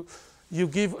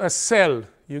cell,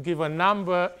 you give a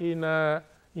number in a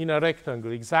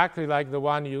rectangle, exactly like the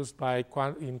one used by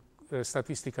in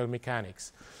statistical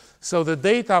mechanics. So the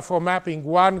data for mapping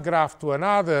one graph to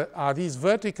another are these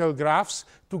vertical graphs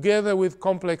together with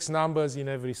complex numbers in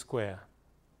every square.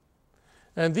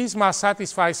 And these must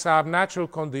satisfy some natural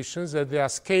conditions, that they are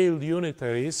scaled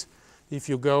unitaries. If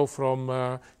you go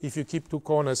from, if you keep 2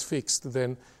 corners fixed,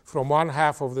 then from one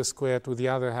half of the square to the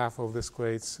other half of the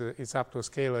square, it's up to a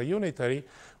scalar unitary.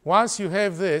 Once you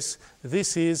have this,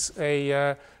 this is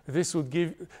a, this would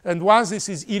give, and once this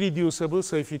is irreducible,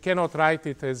 so if you cannot write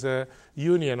it as a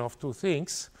union of 2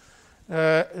 things,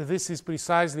 this is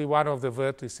precisely one of the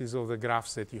vertices of the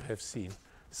graphs that you have seen.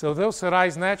 So those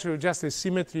arise naturally just as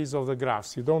symmetries of the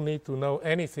graphs. You don't need to know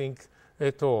anything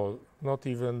at all, not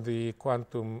even the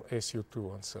quantum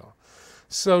SU2 and so on.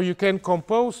 So you can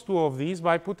compose 2 of these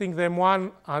by putting them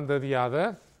one under the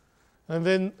other and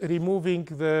then removing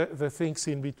the things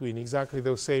in between, exactly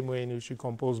the same way in which you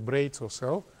compose braids or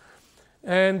so.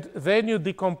 And then you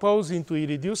decompose into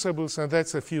irreducibles, and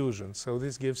that's a fusion. So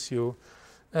this gives you,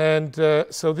 and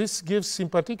so this gives in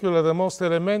particular the most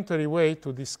elementary way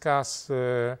to discuss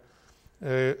the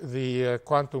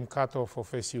quantum cutoff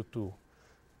of SU2.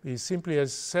 It simply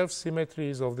has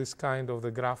self-symmetries of this kind of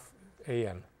the graph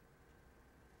AN.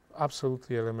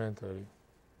 Absolutely elementary.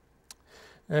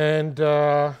 And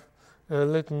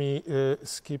let me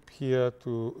skip here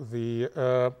to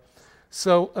the...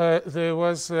 So there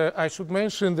was, I should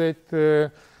mention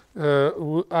that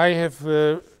I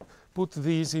have put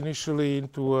these initially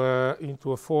into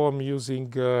a form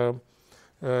using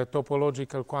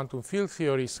topological quantum field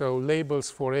theory, so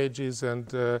labels for edges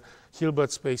and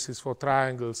Hilbert spaces for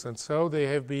triangles, and so they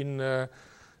have been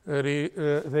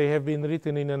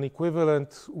written in an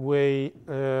equivalent way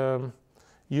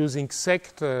using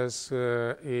sectors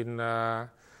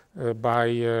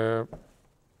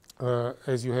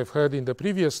as you have heard in the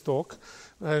previous talk,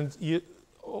 and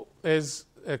as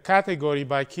a category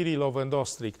by Kirillov and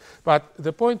Ostrich. But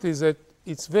the point is that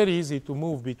it's very easy to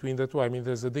move between the 2. I mean,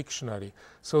 there's a dictionary.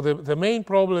 So the main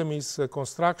problem is the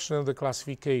construction and the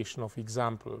classification of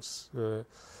examples,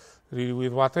 really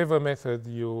with whatever method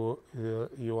you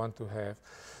want to have.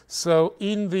 So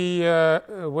in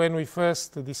the when we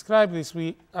first described this,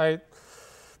 I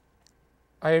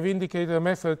have indicated a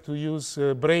method to use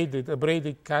a braided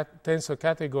tensor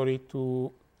category to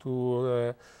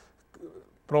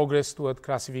progress toward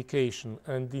classification.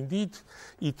 And indeed,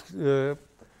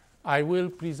 I will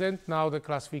present now the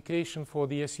classification for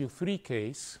the SU3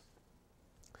 case.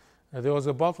 There was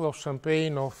a bottle of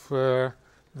champagne of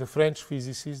the French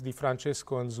physicists, Di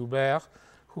Francesco and Zuber,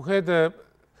 who had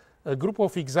a group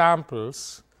of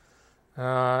examples.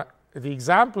 The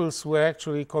examples were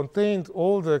actually contained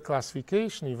all the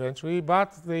classification eventually,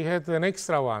 but they had an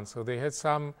extra one. So they had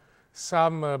some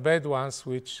bad ones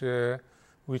which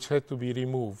had to be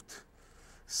removed.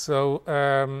 So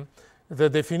the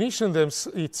definition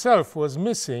itself was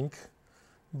missing,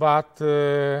 but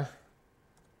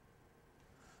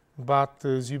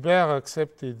Zuber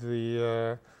accepted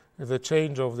the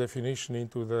change of definition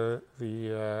into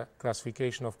the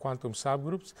classification of quantum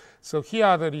subgroups. So here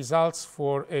are the results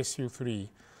for SU3.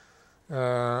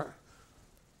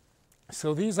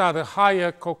 So these are the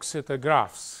higher Coxeter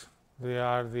graphs. They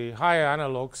are the higher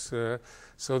analogs.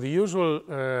 So the usual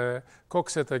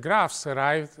Coxeter graphs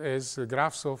arrived as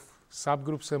graphs of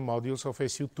subgroups and modules of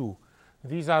SU2.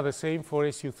 These are the same for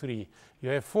SU3. You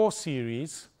have 4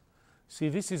 series. See,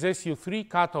 this is SU3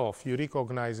 cutoff. You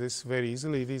recognize this very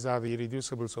easily. These are the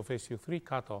irreducibles of SU3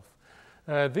 cutoff.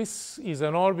 This is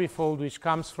an orbifold which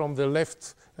comes from the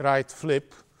left-right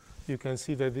flip. You can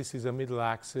see that this is a middle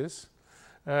axis.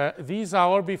 These are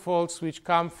orbifolds which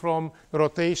come from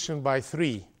rotation by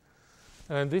 3.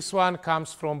 And this one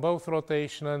comes from both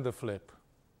rotation and the flip.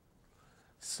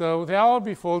 So there are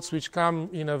orbifolds which come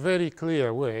in a very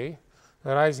clear way,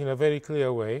 arise in a very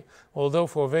clear way, although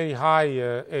for very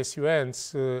high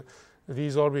SUNs,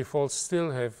 these orbifolds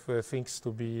still have things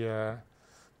to be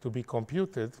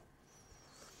computed.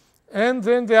 And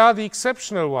then there are the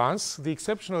exceptional ones, the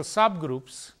exceptional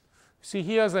subgroups. See,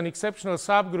 here's an exceptional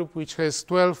subgroup which has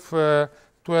 12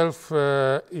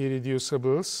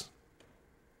 irreducibles.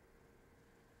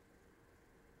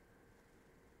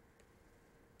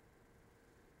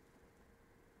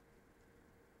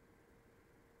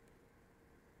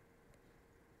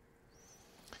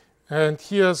 And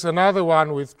here's another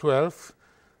one with 12.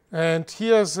 And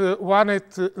here's one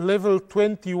at level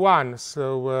 21.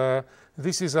 So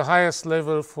this is the highest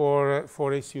level for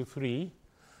SU3.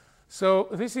 So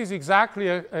this is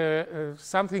exactly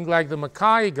something like the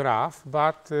McKay graph,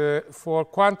 but for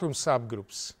quantum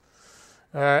subgroups.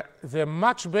 They're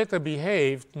much better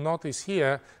behaved, notice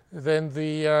here, than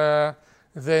the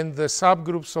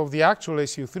subgroups of the actual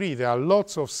SU3. There are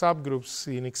lots of subgroups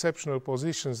in exceptional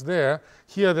positions there.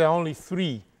 Here there are only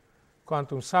 3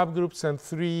 quantum subgroups and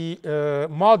 4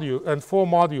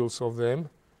 modules of them.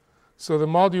 So the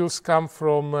modules come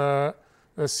from a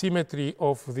symmetry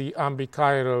of the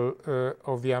ambichiral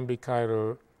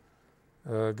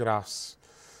graphs,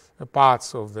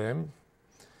 parts of them.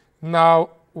 Now,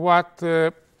 what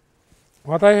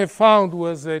I have found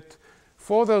was that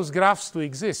for those graphs to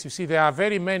exist, you see there are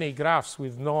very many graphs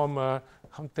with norm,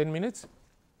 10 minutes?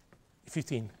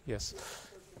 15, yes.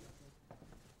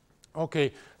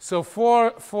 Okay, so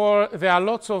there are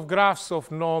lots of graphs of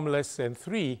norm less than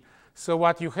 3. So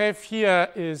what you have here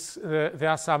is there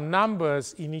are some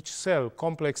numbers in each cell,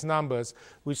 complex numbers,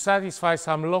 which satisfy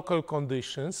some local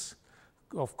conditions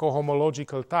of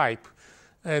cohomological type.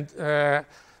 And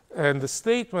the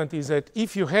statement is that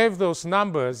if you have those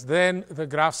numbers, then the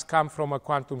graphs come from a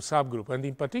quantum subgroup. And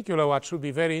in particular, what should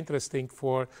be very interesting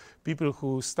for people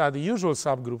who study usual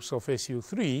subgroups of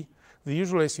SU3, the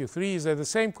usual SU3 is that the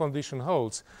same condition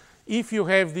holds. If you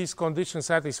have these conditions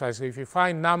satisfied, so if you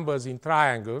find numbers in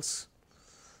triangles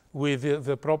with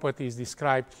the properties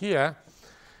described here,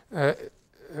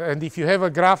 and if you have a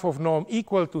graph of norm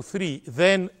equal to 3,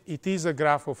 then it is a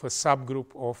graph of a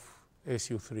subgroup of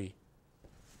SU3.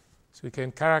 So we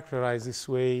can characterize this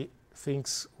way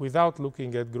things without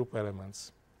looking at group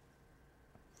elements.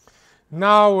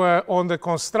 Now, on the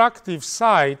constructive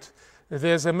side,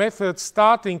 there's a method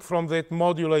starting from that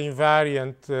modular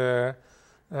invariant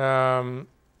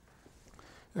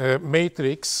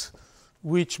matrix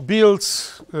which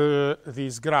builds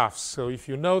these graphs. So if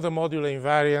you know the modular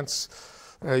invariants,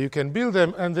 you can build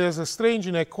them. And there's a strange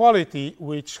inequality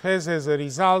which has as a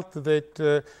result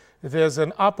that there's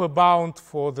an upper bound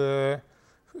for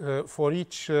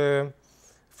SU3,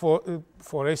 for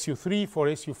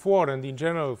SU4, and in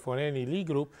general for any Lie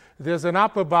group. There's an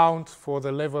upper bound for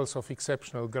the levels of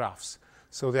exceptional graphs.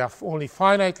 So there are only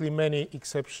finitely many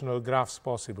exceptional graphs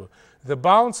possible. The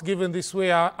bounds given this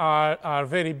way are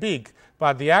very big,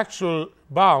 but the actual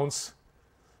bounds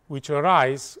which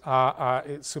arise are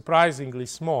surprisingly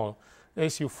small.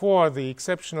 SU4, the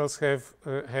exceptionals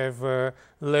have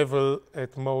level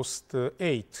at most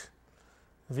 8.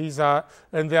 These are,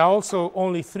 and there are also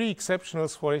only 3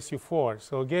 exceptionals for SU4.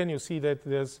 So again, you see that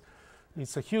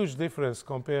it's a huge difference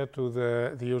compared to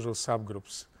the usual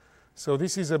subgroups. So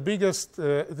this is the biggest.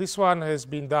 This one has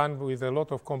been done with a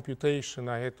lot of computation.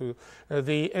 I had to.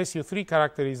 The SU3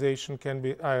 characterization can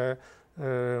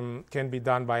be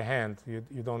done by hand.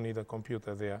 You don't need a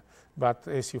computer there. But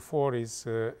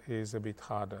SU4 is a bit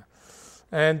harder.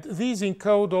 And these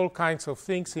encode all kinds of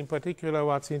things. In particular,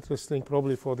 what's interesting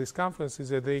probably for this conference is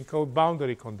that they encode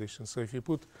boundary conditions. So if you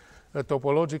put a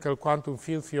topological quantum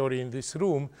field theory in this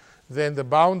room, then the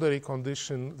boundary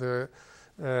condition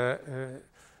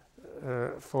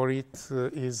for it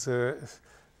is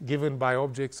given by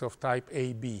objects of type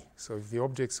AB. So if the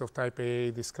objects of type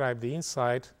A describe the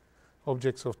inside,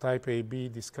 objects of type AB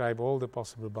describe all the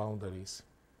possible boundaries.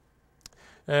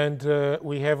 And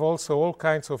we have also all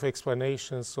kinds of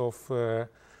explanations of the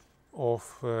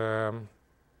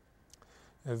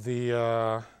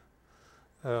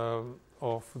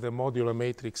modular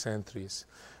matrix entries.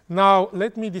 Now,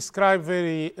 let me describe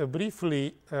very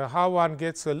briefly how one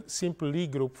gets a simple Lie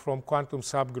group from quantum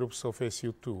subgroups of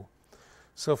SU2.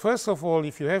 So first of all,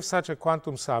 if you have such a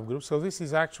quantum subgroup, so this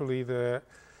is actually the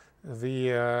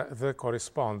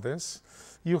correspondence.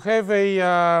 You have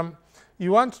a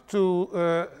you want to,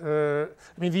 I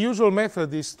mean, the usual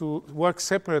method is to work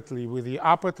separately with the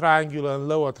upper triangular and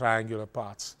lower triangular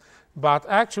parts. But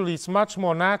actually, it's much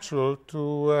more natural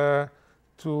to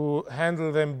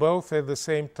handle them both at the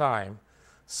same time.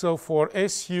 So for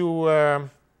n,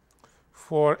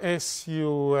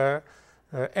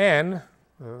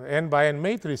 n by n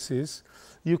matrices,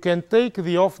 you can take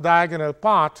the off-diagonal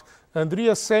part and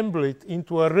reassemble it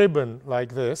into a ribbon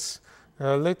like this.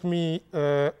 Let me...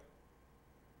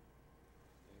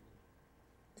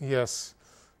 Yes.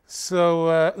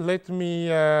 So let me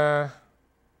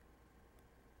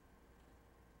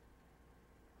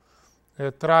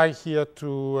try here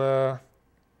to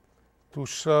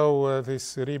show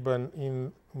this ribbon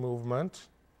in movement.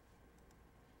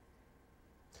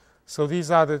 So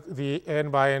these are the n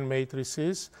by n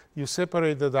matrices. You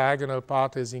separate the diagonal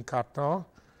part as in Cartan,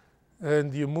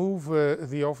 and you move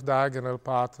the off-diagonal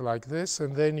part like this,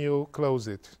 and then you close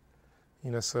it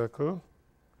in a circle.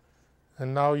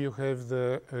 And now you have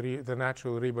the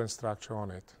natural ribbon structure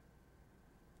on it.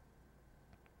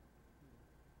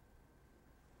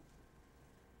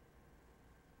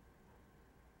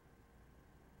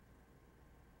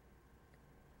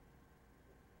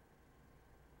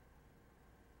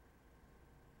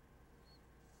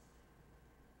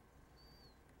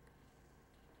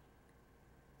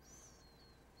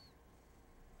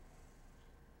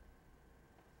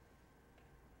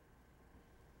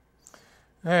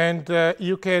 And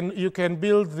you can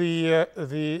build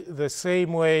the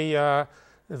same way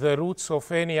the roots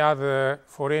of any other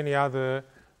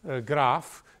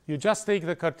graph. You just take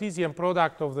the Cartesian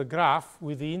product of the graph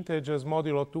with the integers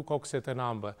modulo 2 Coxeter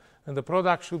number, and the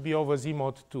product should be over Z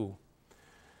mod 2.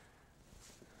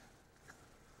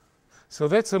 So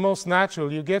that's the most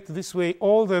natural. You get this way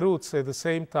all the roots at the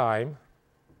same time.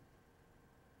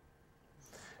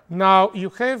 Now, you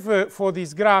have for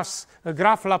these graphs a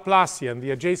graph Laplacian, the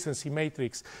adjacency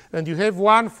matrix, and you have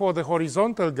one for the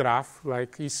horizontal graph,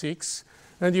 like E6,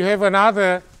 and you have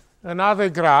another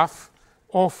graph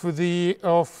for the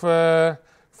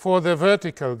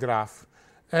vertical graph.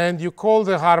 And you call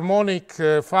the harmonic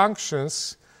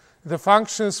functions the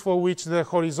functions for which the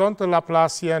horizontal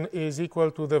Laplacian is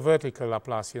equal to the vertical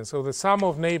Laplacian. So the sum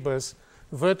of neighbors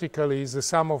vertically is the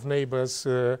sum of neighbors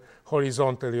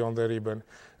horizontally on the ribbon.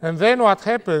 And then what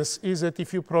happens is that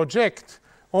if you project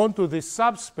onto this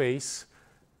subspace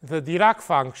the Dirac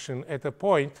function at a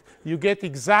point, you get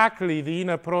exactly the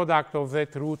inner product of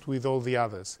that root with all the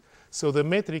others. So the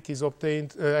metric is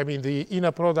obtained, the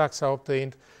inner products are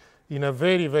obtained in a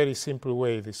very, very simple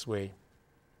way this way.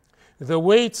 The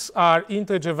weights are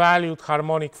integer-valued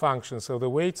harmonic functions, so the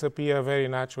weights appear very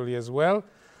naturally as well.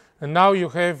 And now you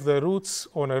have the roots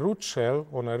on a root shell,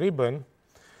 on a ribbon,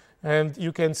 and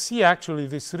you can see actually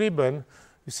this ribbon.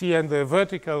 You see, and the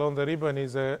vertical on the ribbon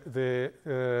is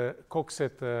the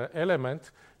Coxeter element.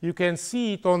 You can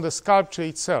see it on the sculpture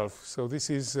itself. So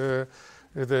this is the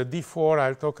D4.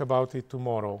 I'll talk about it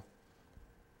tomorrow.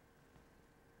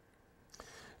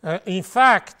 In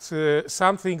fact,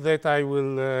 something that I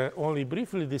will only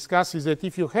briefly discuss is that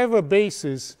if you have a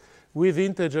basis with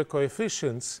integer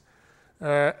coefficients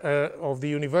of the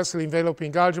universal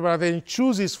enveloping algebra, then it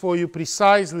chooses for you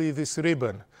precisely this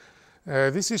ribbon.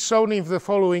 This is shown in the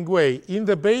following way. In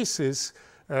the bases,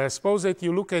 suppose that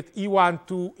you look at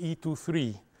E12,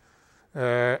 E23.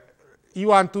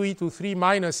 E12, E23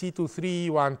 minus E23,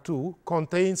 E12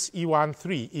 contains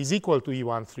E13, is equal to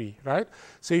E13, right?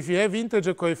 So if you have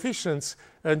integer coefficients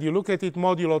and you look at it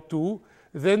modulo 2,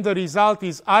 then the result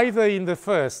is either in the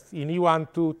first, in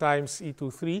E12 times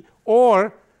E23,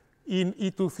 or in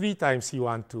E23 times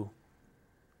E12.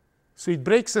 So it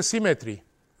breaks the symmetry,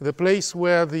 the place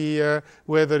where the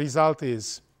result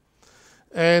is.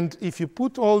 And if you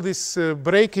put all this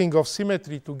breaking of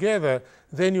symmetry together,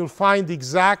 then you'll find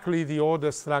exactly the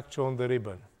order structure on the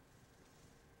ribbon.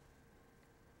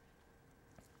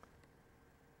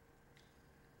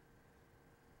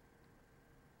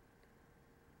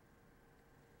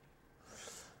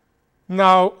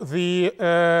 Now,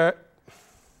 the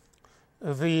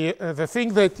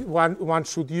thing that one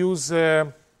should use,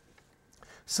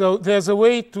 so there's a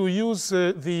way to use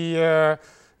the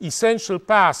essential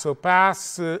paths, or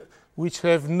paths which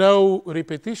have no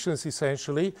repetitions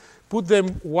essentially, put them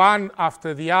one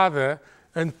after the other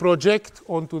and project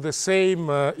onto the same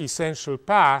essential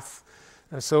path.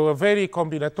 So a very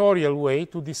combinatorial way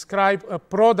to describe a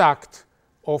product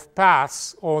of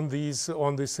paths on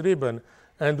this ribbon.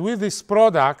 And with this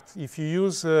product, if you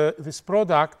use this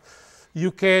product,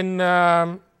 you can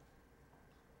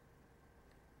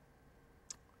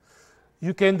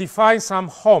define some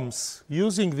homs.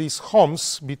 Using these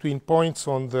homs between points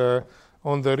on the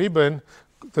ribbon,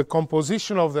 the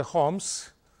composition of the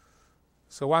homs.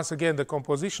 So once again, the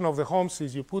composition of the homs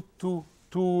is you put two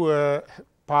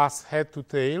paths head to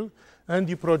tail, and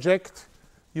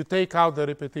you take out the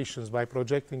repetitions by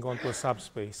projecting onto a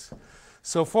subspace.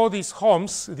 So for these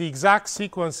homs, the exact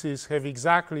sequences have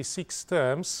exactly 6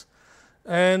 terms,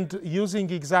 and using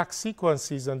exact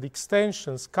sequences and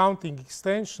extensions, counting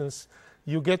extensions,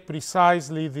 you get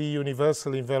precisely the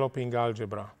universal enveloping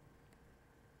algebra.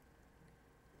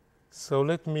 So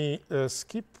let me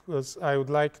skip, because I would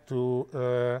like to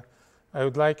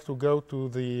go to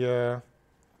the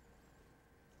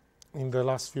in the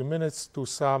last few minutes to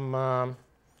some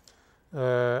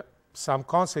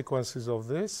consequences of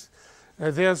this.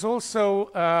 There's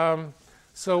also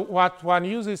so what one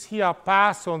uses here are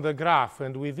paths on the graph,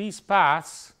 and with these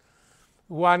paths,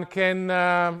 one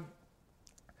can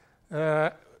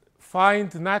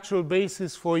find natural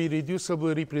basis for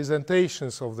irreducible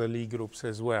representations of the Lie groups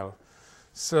as well.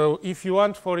 So if you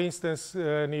want, for instance,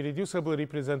 an irreducible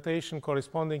representation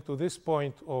corresponding to this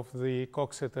point of the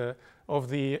Coxeter of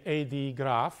the AD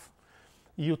graph,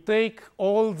 you take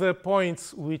all the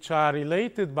points which are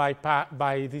related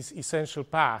by this essential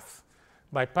path,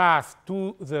 by path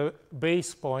to the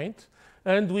base point,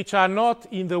 and which are not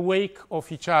in the wake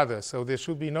of each other. So there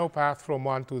should be no path from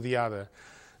one to the other.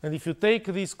 And if you take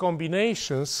these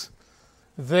combinations,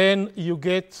 then you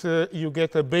get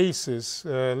a basis.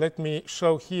 Let me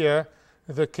show here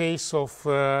the case of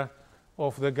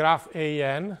the graph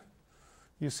AN.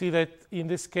 You see that in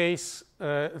this case,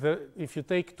 if you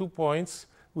take 2 points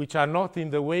which are not in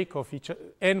the wake of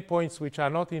n points which are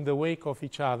not in the wake of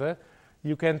each other,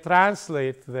 you can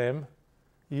translate them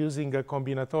using a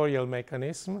combinatorial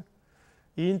mechanism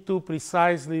into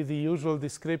precisely the usual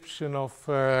description of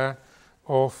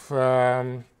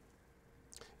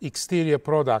exterior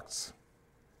products.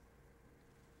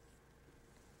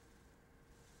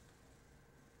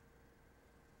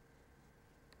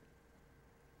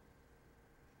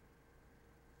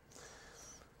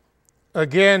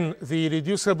 Again, the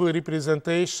irreducible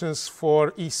representations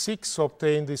for E6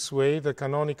 obtained this way, a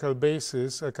canonical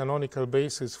basis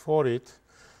for it.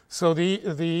 So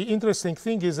the interesting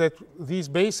thing is that these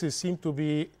bases seem to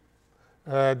be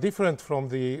different from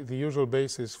the usual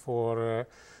basis for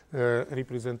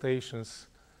representations,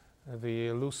 the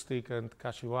Lustig and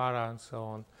Kashiwara and so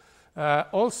on.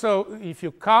 Also, if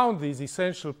you count these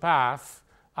essential paths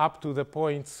up to the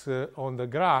points on the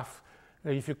graph,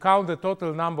 if you count the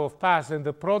total number of paths, then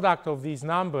the product of these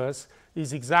numbers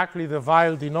is exactly the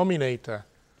Weil denominator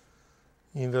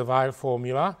in the Weil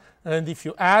formula. And if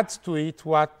you add to it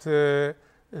what the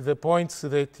points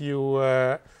that you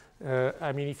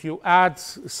if you add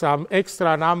some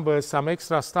extra numbers, some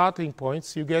extra starting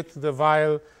points, you get the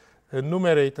Weil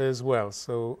numerator as well.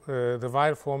 So the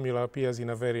Weil formula appears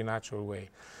in a very natural way.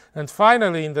 And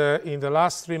finally, in the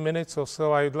last 3 minutes or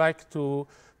so, I would like to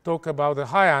talk about the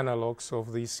high analogues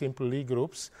of these simple Lie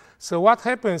groups. So what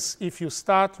happens if you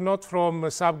start not from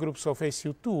subgroups of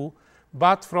SU2,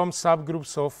 but from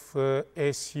subgroups of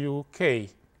SUK,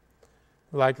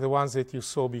 like the ones that you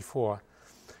saw before?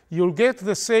 You'll get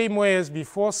the same way as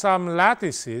before, some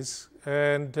lattices,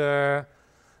 and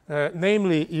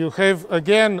Namely, you have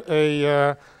again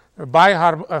the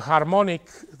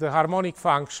harmonic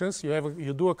functions.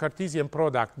 You do a Cartesian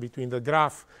product between the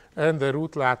graph and the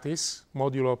root lattice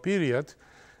modulo period,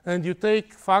 and you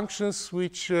take functions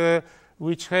which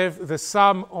have the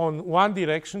sum on one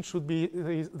direction should be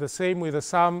the same with the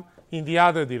sum in the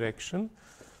other direction,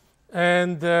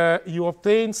 and you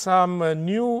obtain some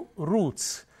new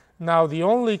roots. Now, the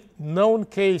only known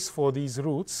case for these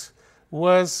roots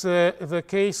was the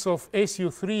case of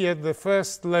SU3 at the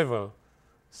first level.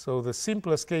 So the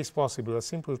simplest case possible, a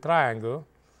simple triangle.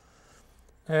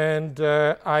 And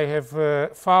I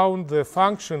have found the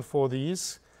function for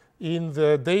these in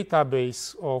the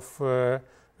database of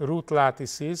root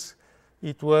lattices.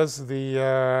 It was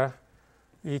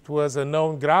a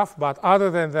known graph, but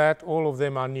other than that, all of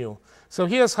them are new. So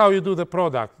here's how you do the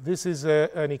product. This is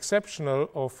an exceptional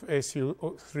of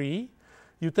SU3.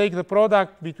 You take the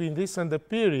product between this and the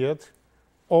period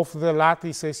of the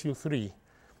lattice SU3.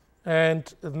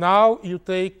 And now you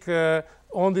take,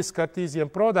 on this Cartesian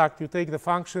product, you take the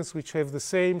functions which have the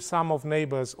same sum of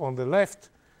neighbors on the left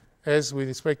as with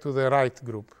respect to the right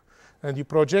group. And you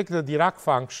project the Dirac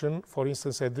function, for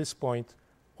instance, at this point,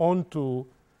 onto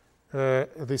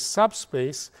this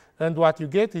subspace, and what you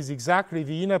get is exactly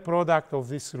the inner product of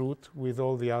this root with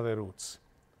all the other roots.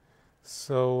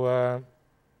 So,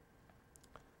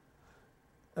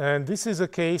 and this is a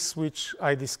case which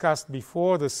I discussed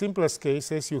before, the simplest case,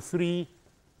 SU3,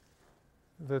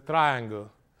 the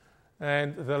triangle.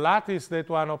 And the lattice that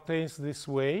one obtains this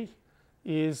way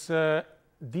is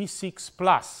D6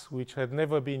 plus, which had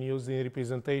never been used in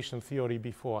representation theory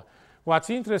before.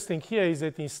 What's interesting here is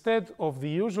that instead of the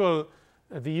usual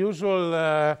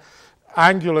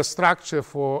angular structure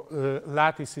for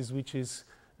lattices, which is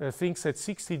things at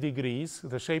 60 degrees,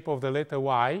 the shape of the letter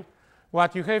Y,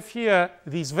 what you have here,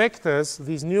 these vectors,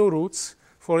 these new roots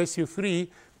for SU3,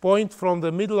 point from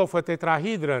the middle of a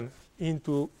tetrahedron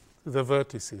into the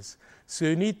vertices. So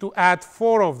you need to add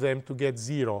 4 of them to get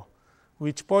 0,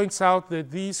 which points out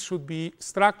that these should be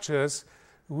structures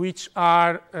which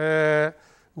are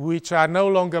no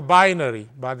longer binary,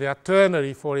 but they are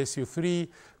ternary for SU3,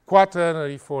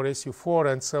 quaternary for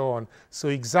SU4, and so on. So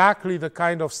exactly the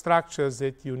kind of structures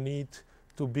that you need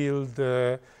to build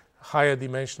higher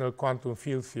dimensional quantum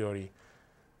field theory.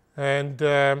 And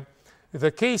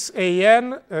the case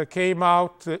AN came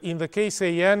out. In the case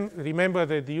AN, remember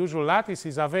that the usual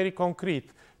lattices are very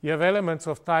concrete. You have elements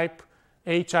of type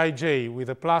Hij with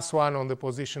a +1 on the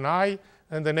position I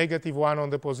and the -1 on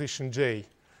the position j.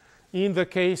 In the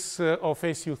case of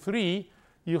SU3,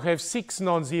 you have 6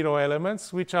 non-zero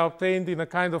elements which are obtained in a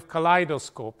kind of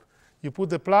kaleidoscope. You put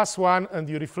the +1 and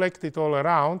you reflect it all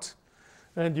around,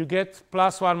 and you get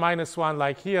 +1, -1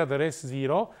 like here, the rest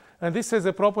 0. And this has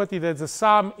a property that the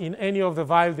sum in any of the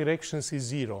Weyl directions is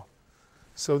 0.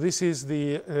 So this is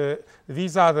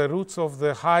these are the roots of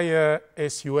the higher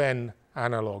SUN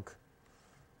analog.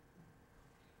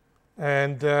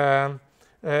 And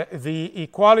the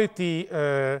equality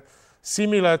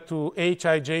similar to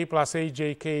Hij plus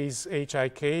Ajk is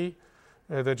Hik,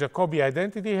 the Jacobi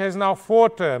identity, has now 4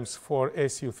 terms for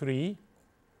SU3.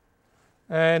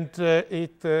 And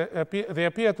they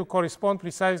appear to correspond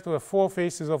precisely to the 4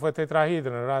 faces of a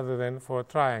tetrahedron rather than for a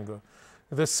triangle.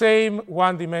 The same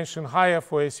 1 dimension higher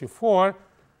for SU4,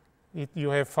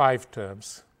 you have 5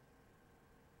 terms.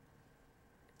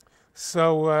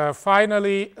 So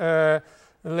finally,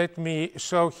 let me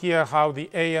show here how the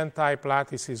AN-type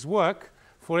lattices work.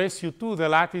 For SU2, the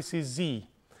lattice is Z.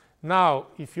 Now,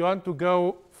 if you want to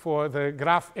go for the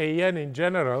graph AN in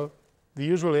general, the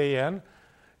usual AN,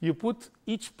 you put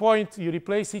each point, you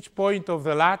replace each point of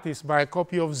the lattice by a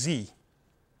copy of Z.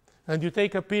 And you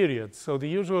take a period. So the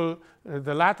usual,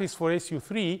 the lattice for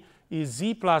SU3 is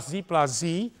Z plus Z plus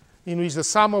Z, in which the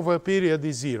sum of a period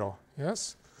is 0.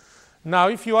 Yes? Now,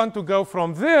 if you want to go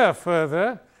from there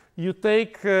further, you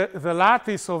take the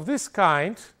lattice of this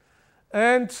kind,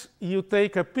 and you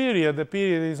take a period. The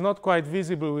period is not quite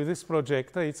visible with this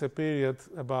projector. It's a period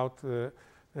about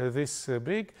this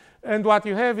big. And what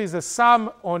you have is a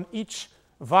sum on each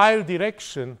Weyl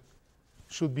direction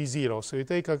should be 0. So you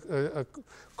take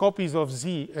copies of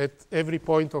Z at every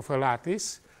point of a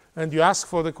lattice, and you ask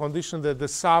for the condition that the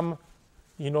sum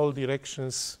in all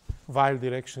directions, Weyl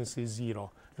directions, is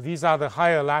 0. These are the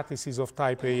higher lattices of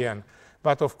type AN.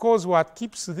 But of course, what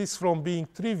keeps this from being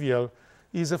trivial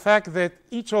is the fact that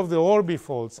each of the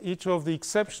orbifolds, each of the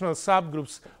exceptional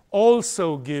subgroups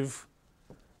also give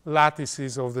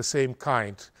lattices of the same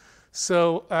kind.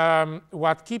 So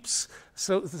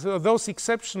so those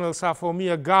exceptionals are for me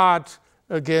a guard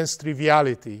against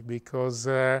triviality, because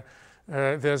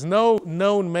There's no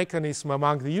known mechanism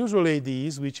among the usual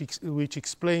ADEs which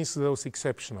explains those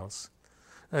exceptionals.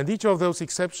 And each of those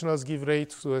exceptionals give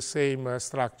rise to the same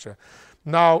structure.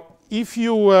 Now, if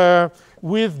you,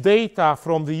 with data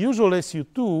from the usual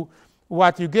SU2,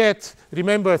 what you get,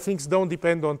 remember things don't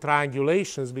depend on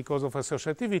triangulations because of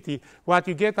associativity, what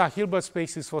you get are Hilbert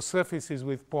spaces for surfaces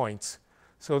with points.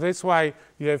 So that's why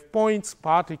you have points,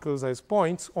 particles as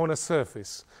points on a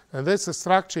surface. And that's the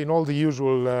structure in all the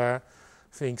usual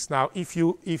things. Now, if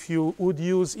you would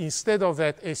use, instead of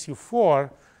that SU4,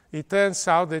 it turns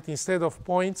out that instead of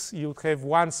points, you'd have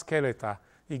one skeleton,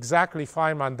 exactly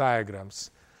Feynman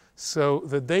diagrams. So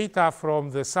the data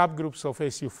from the subgroups of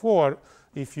SU4,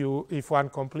 if one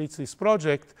completes this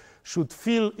project, should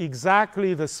fill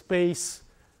exactly the space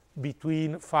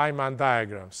between Feynman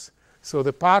diagrams. So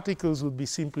the particles would be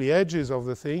simply edges of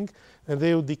the thing, and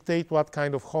they would dictate what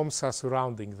kind of homes are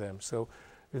surrounding them. So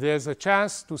there's a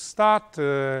chance to start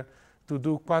to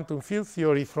do quantum field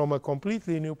theory from a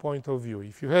completely new point of view.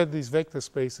 If you had these vector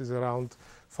spaces around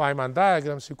Feynman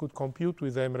diagrams, you could compute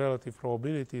with them relative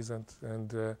probabilities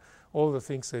and all the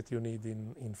things that you need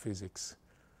in physics.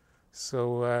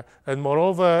 So, and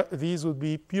moreover, these would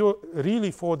be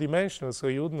really four-dimensional, so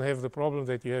you wouldn't have the problem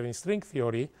that you have in string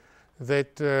theory,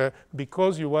 that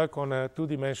because you work on a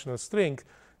two-dimensional string,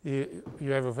 you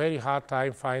have a very hard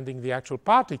time finding the actual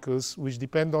particles which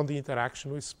depend on the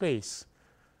interaction with space.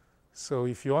 So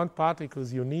if you want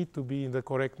particles, you need to be in the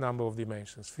correct number of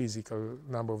dimensions, physical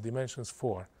number of dimensions,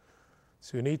 4.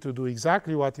 So you need to do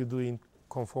exactly what you do in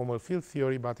conformal field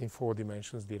theory, but in 4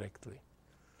 dimensions directly.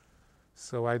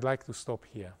 So I'd like to stop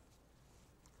here.